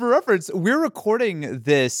reference, we're recording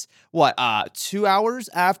this, 2 hours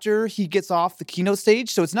after he gets off the keynote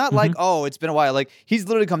stage. So it's not like, it's been a while. Like, he's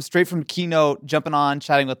literally come straight from keynote, jumping on,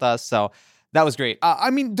 chatting with us. So that was great. I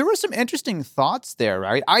mean, there were some interesting thoughts there,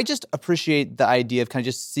 right? I just appreciate the idea of kind of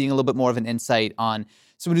just seeing a little bit more of an insight on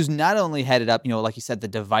someone who's not only headed up, like you said, the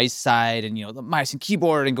device side and, the mouse and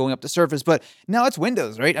keyboard and going up the Surface, but now it's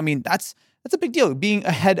Windows, right? I mean, that's a big deal. Being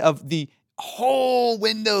ahead of the whole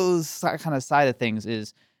Windows kind of side of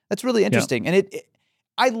things that's really interesting. Yeah. And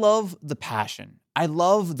I love the passion. I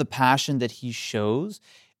love the passion that he shows.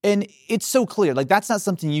 And it's so clear. Like, that's not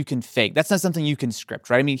something you can fake. That's not something you can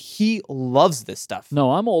script, right? I mean, he loves this stuff.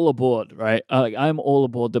 No, I'm all aboard, right? I'm all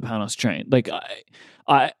aboard the Panos train. Like,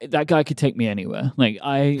 I that guy could take me anywhere. Like,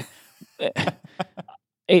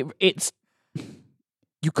 it's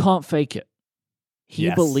you can't fake it. He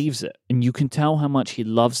Yes. believes it, and you can tell how much he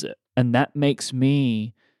loves it. And that makes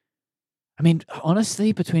me, I mean,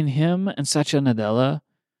 honestly, between him and Satya Nadella,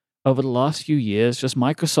 over the last few years, just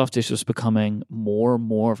Microsoft is just becoming more and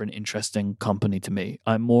more of an interesting company to me.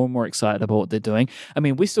 I'm more and more excited about what they're doing. I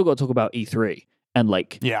mean, we still got to talk about E3 and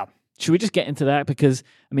like, Yeah. should we just get into that? Because,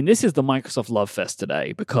 I mean, this is the Microsoft Love Fest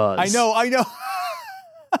today because I know.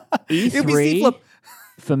 It'll be E3 C-flip.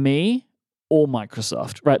 for me, all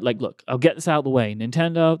Microsoft, right? Like, look, I'll get this out of the way.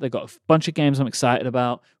 Nintendo, they've got a bunch of games I'm excited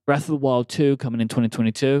about. Breath of the Wild 2 coming in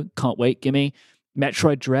 2022. Can't wait. Gimme.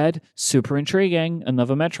 Metroid Dread, super intriguing.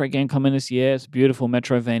 Another Metroid game coming this year. It's a beautiful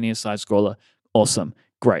Metroidvania side scroller. Awesome.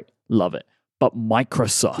 Great. Love it. But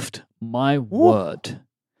Microsoft, my word.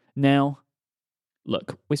 Now,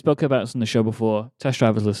 look, we spoke about this on the show before. Test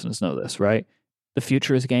Drivers listeners know this, right? The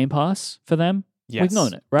future is Game Pass for them. Yes. We've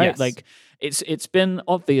known it, right? Yes. Like it's been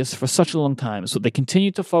obvious for such a long time. So they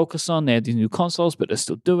continue to focus on they have these new consoles, but they're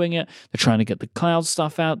still doing it. They're trying to get the cloud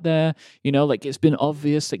stuff out there. You know, like it's been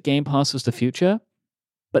obvious that Game Pass is the future.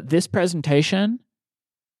 But this presentation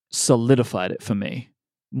solidified it for me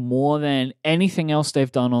more than anything else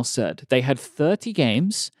they've done or said. They had 30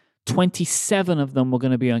 games, 27 of them were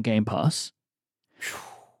going to be on Game Pass.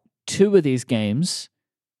 2 of these games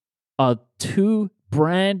are 2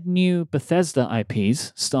 brand new Bethesda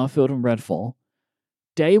IPs, Starfield and Redfall.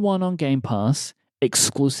 Day 1 on Game Pass,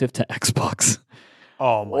 exclusive to Xbox.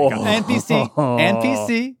 Oh my god. And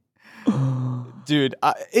PC. Dude,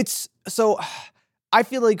 it's so I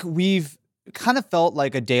feel like we've kind of felt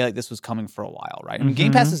like a day like this was coming for a while, right? I mean,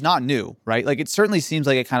 Game Pass is not new, right? Like it certainly seems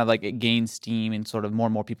like it kind of like it gained steam and sort of more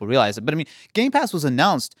and more people realize it. But I mean, Game Pass was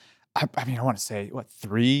announced I want to say,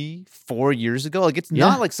 3-4 years ago? Like, it's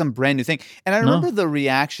not like some brand new thing. And I remember the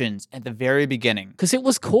reactions at the very beginning. Because it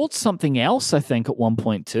was called something else, I think, at one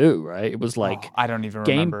point too, right? It was like I don't even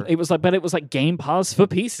remember. It was like Game Pass for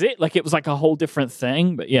PC. Like, it was like a whole different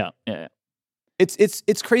thing. But yeah.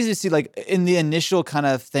 It's crazy to see, like, in the initial kind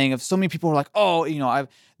of thing of so many people were like, oh, you know,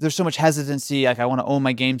 there's so much hesitancy, like I want to own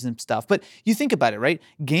my games and stuff. But you think about it, right?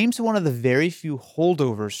 Games are one of the very few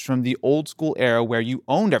holdovers from the old school era where you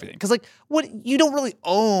owned everything. Because like you don't really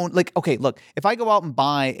own, like, okay, look, if I go out and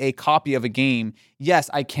buy a copy of a game, yes,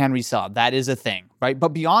 I can resell it. That is a thing, right? But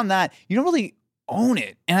beyond that, you don't really own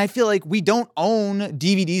it. And I feel like we don't own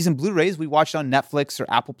DVDs and Blu-rays we watch on Netflix or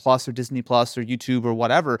Apple Plus or Disney Plus or YouTube or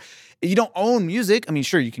whatever. You don't own music. I mean,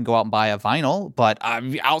 sure, you can go out and buy a vinyl, but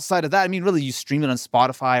outside of that, I mean, really, you stream it on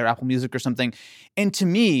Spotify or Apple Music or something. And to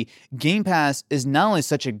me, Game Pass is not only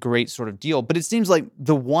such a great sort of deal, but it seems like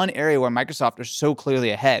the one area where Microsoft are so clearly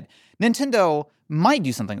ahead. Nintendo might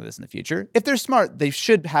do something like this in the future. If they're smart, they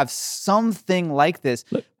should have something like this.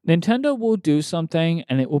 Look, Nintendo will do something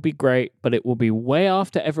and it will be great, but it will be way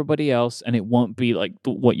after everybody else and it won't be like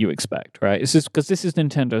what you expect, right? It's just because this is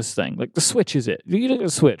Nintendo's thing. Like the Switch is it. You look at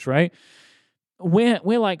the Switch, right? We're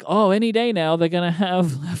like, oh, any day now they're going to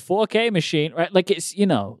have a 4K machine, right? Like it's, you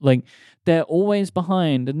know, like they're always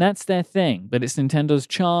behind and that's their thing. But it's Nintendo's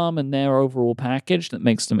charm and their overall package that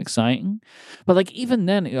makes them exciting. But like even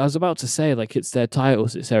then, I was about to say like it's their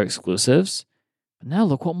titles, it's their exclusives. But now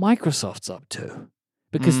look what Microsoft's up to.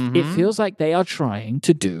 Because it feels like they are trying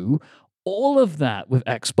to do all of that with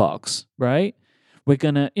Xbox, right? We're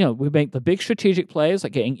going to, you know, we make the big strategic plays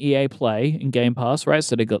like getting EA Play and Game Pass, right?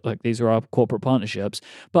 So they got like, these are our corporate partnerships.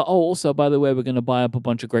 But also, by the way, we're going to buy up a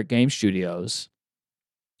bunch of great game studios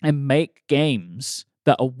and make games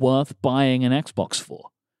that are worth buying an Xbox for.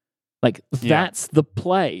 Like, that's the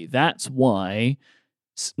play. That's why,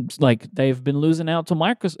 like, they've been losing out to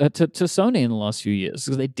Microsoft, to Sony in the last few years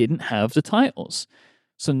because they didn't have the titles.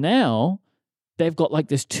 So now they've got like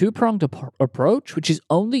this two-pronged approach, which is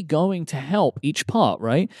only going to help each part,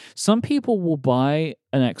 right? Some people will buy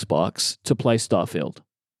an Xbox to play Starfield.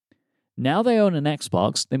 Now they own an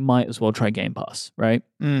Xbox, they might as well try Game Pass, right?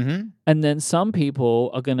 Mm-hmm. And then some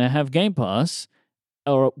people are going to have Game Pass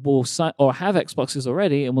or have Xboxes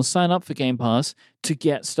already and will sign up for Game Pass to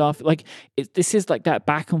get stuff. Like this is like that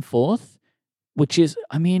back and forth, which is,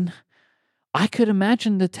 I mean, I could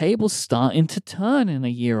imagine the tables starting to turn in a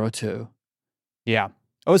year or two. Yeah.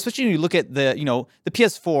 Oh, especially when you look at the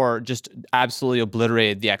PS4 just absolutely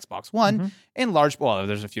obliterated the Xbox One in large, well,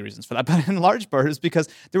 there's a few reasons for that, but in large part is because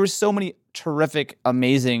there were so many terrific,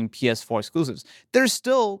 amazing PS4 exclusives. There's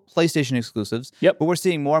still PlayStation exclusives, but we're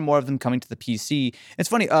seeing more and more of them coming to the PC. It's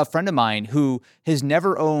funny, a friend of mine who has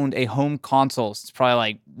never owned a home console since probably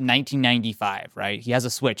like 1995, right? He has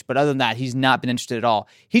a Switch, but other than that, he's not been interested at all.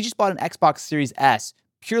 He just bought an Xbox Series S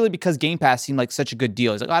purely because Game Pass seemed like such a good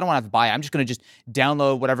deal. He's like, I don't want to have to buy it. I'm just going to just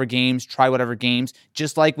download whatever games, try whatever games.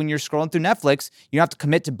 Just like when you're scrolling through Netflix, you don't have to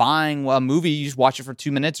commit to buying a movie. You just watch it for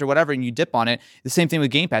 2 minutes or whatever, and you dip on it. The same thing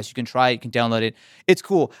with Game Pass. You can try it, you can download it. It's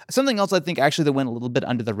cool. Something else I think actually that went a little bit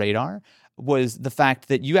under the radar was the fact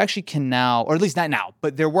that you actually can now, or at least not now,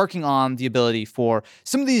 but they're working on the ability for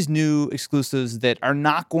some of these new exclusives that are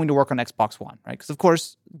not going to work on Xbox One, right? Because, of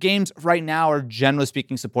course, games right now are generally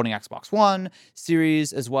speaking supporting Xbox One,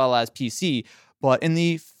 Series, as well as PC. But in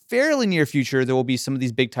the fairly near future, there will be some of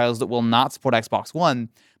these big titles that will not support Xbox One.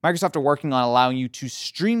 Microsoft are working on allowing you to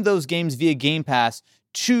stream those games via Game Pass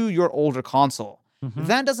to your older console. Mm-hmm.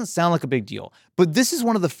 That doesn't sound like a big deal, but this is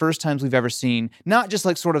one of the first times we've ever seen not just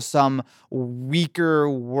like sort of some weaker,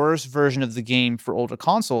 worse version of the game for older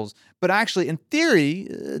consoles, but actually, in theory,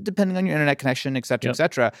 depending on your internet connection, et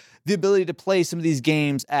cetera, the ability to play some of these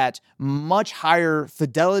games at much higher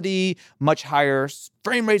fidelity, much higher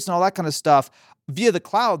frame rates and all that kind of stuff via the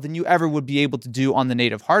cloud than you ever would be able to do on the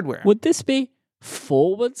native hardware. Would this be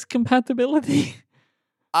forwards compatibility?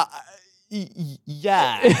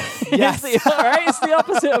 Yeah. Yes. It's the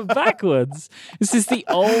opposite of backwards. This is the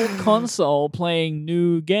old console playing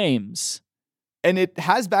new games. And it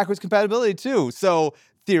has backwards compatibility too. So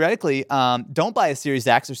theoretically, don't buy a Series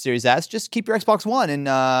X or Series S. Just keep your Xbox One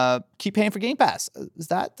and keep paying for Game Pass. Is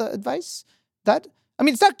that the advice?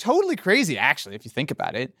 It's not totally crazy, actually, if you think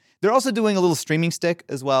about it. They're also doing a little streaming stick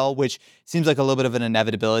as well, which seems like a little bit of an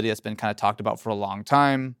inevitability that's been kind of talked about for a long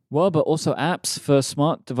time. Well, but also apps for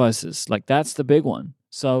smart devices. Like, that's the big one.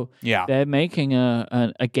 So they're making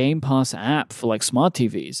a Game Pass app for like smart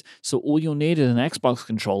TVs. So all you'll need is an Xbox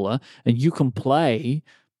controller, and you can play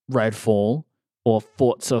Redfall or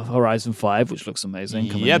Forza Horizon 5, which looks amazing,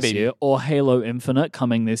 coming this year, or Halo Infinite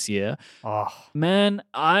coming this year. Oh. Man,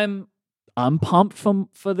 I'm pumped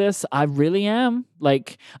for this. I really am.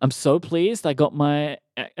 Like, I'm so pleased. I got my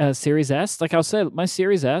Series S. Like I'll say, my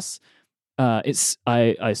Series S. I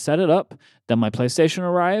set it up. Then my PlayStation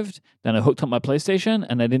arrived. Then I hooked up my PlayStation,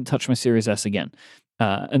 and I didn't touch my Series S again.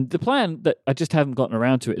 And the plan that I just haven't gotten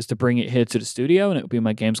around to it is to bring it here to the studio, and it will be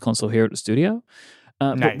my games console here at the studio.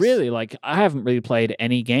 Nice. But really, like, I haven't really played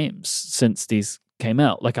any games since these came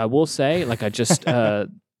out. Like, I will say, like, I just.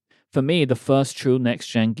 For me, the first true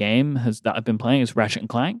next-gen game that I've been playing is Ratchet &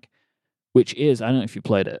 Clank, which is, I don't know if you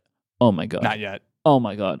played it. Oh, my God. Not yet. Oh,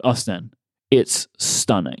 my God. Austin, it's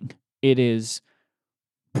stunning. It is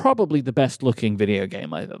probably the best-looking video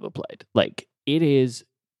game I've ever played. Like, it is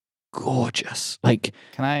gorgeous. Like,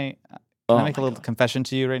 Can I make a little confession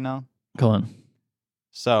to you right now? Go on.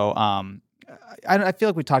 So, I feel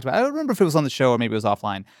like we talked about it. I don't remember if it was on the show or maybe it was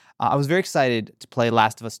offline. I was very excited to play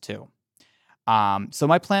Last of Us 2. So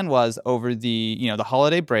my plan was over the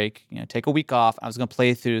holiday break, take a week off. I was going to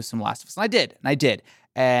play through some Last of Us, and I did,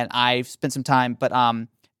 and I've spent some time, but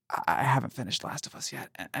I haven't finished Last of Us yet,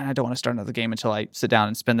 and I don't want to start another game until I sit down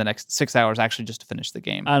and spend the next 6 hours actually just to finish the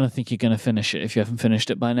game. I don't think you're going to finish it if you haven't finished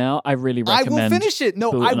it by now. I really recommend. I will finish it.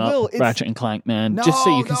 No, I will. Ratchet and Clank, man, just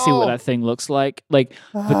so you can see what that thing looks like. Like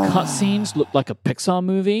the cutscenes look like a Pixar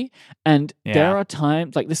movie, and there are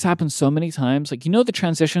times like this happens so many times. Like the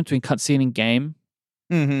transition between cutscene and game.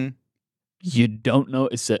 Mm-hmm. You don't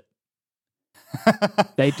notice it.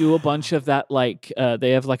 They do a bunch of that, like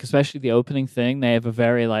they have like, especially the opening thing, they have a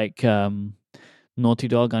very like Naughty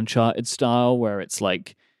Dog Uncharted style where it's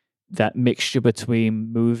like that mixture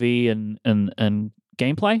between movie and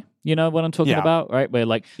gameplay. You know what I'm talking about, right? Where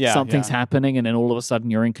like something's happening and then all of a sudden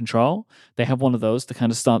you're in control. They have one of those to kind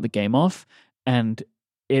of start the game off, and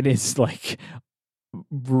it is like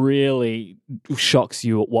really shocks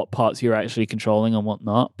you at what parts you're actually controlling and what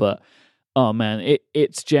not. But oh man,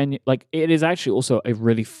 it's genuine. Like, it is actually also a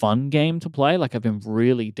really fun game to play. Like, I've been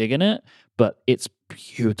really digging it, but it's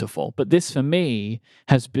beautiful. But this for me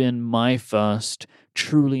has been my first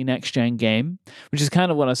truly next gen game, which is kind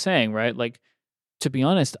of what I was saying, right? Like, to be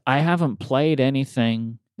honest, I haven't played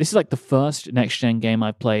anything. This is like the first next gen game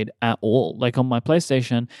I've played at all. Like, on my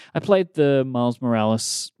PlayStation, I played the Miles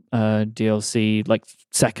Morales DLC, like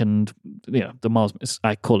second, the Miles,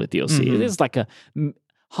 I call it DLC. Mm-hmm. It is like a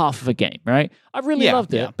half of a game, right? I really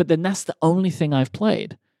loved it, but then that's the only thing I've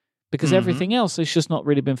played, because everything else has just not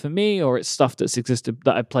really been for me, or it's stuff that's existed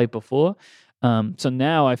that I played before. So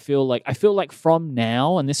now I feel like from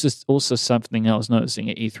now, and this is also something I was noticing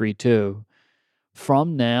at E3 too,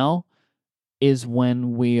 from now is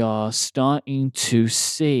when we are starting to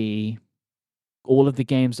see all of the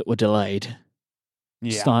games that were delayed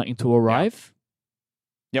starting to arrive.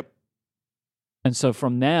 Yep. And so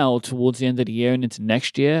from now towards the end of the year and into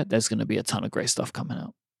next year, there's going to be a ton of great stuff coming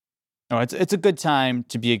out. No, it's a good time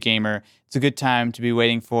to be a gamer. It's a good time to be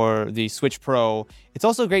waiting for the Switch Pro. It's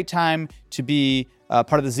also a great time to be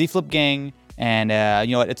part of the Z Flip gang. And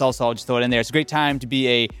you know what? It's also, I'll just throw it in there. It's a great time to be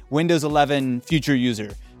a Windows 11 future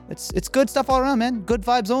user. It's good stuff all around, man. Good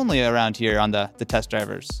vibes only around here on the test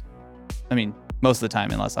drivers. I mean, most of the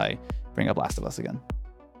time, unless I bring up Last of Us again.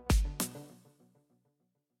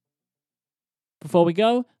 Before we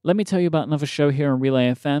go, let me tell you about another show here on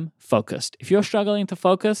Relay FM, Focused. If you're struggling to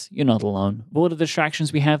focus, you're not alone. With all the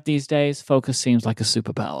distractions we have these days, focus seems like a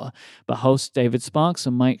superpower. But hosts David Sparks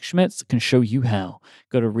and Mike Schmitz can show you how.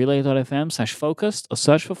 Go to relay.fm/focused or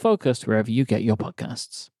search for Focused wherever you get your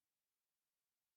podcasts.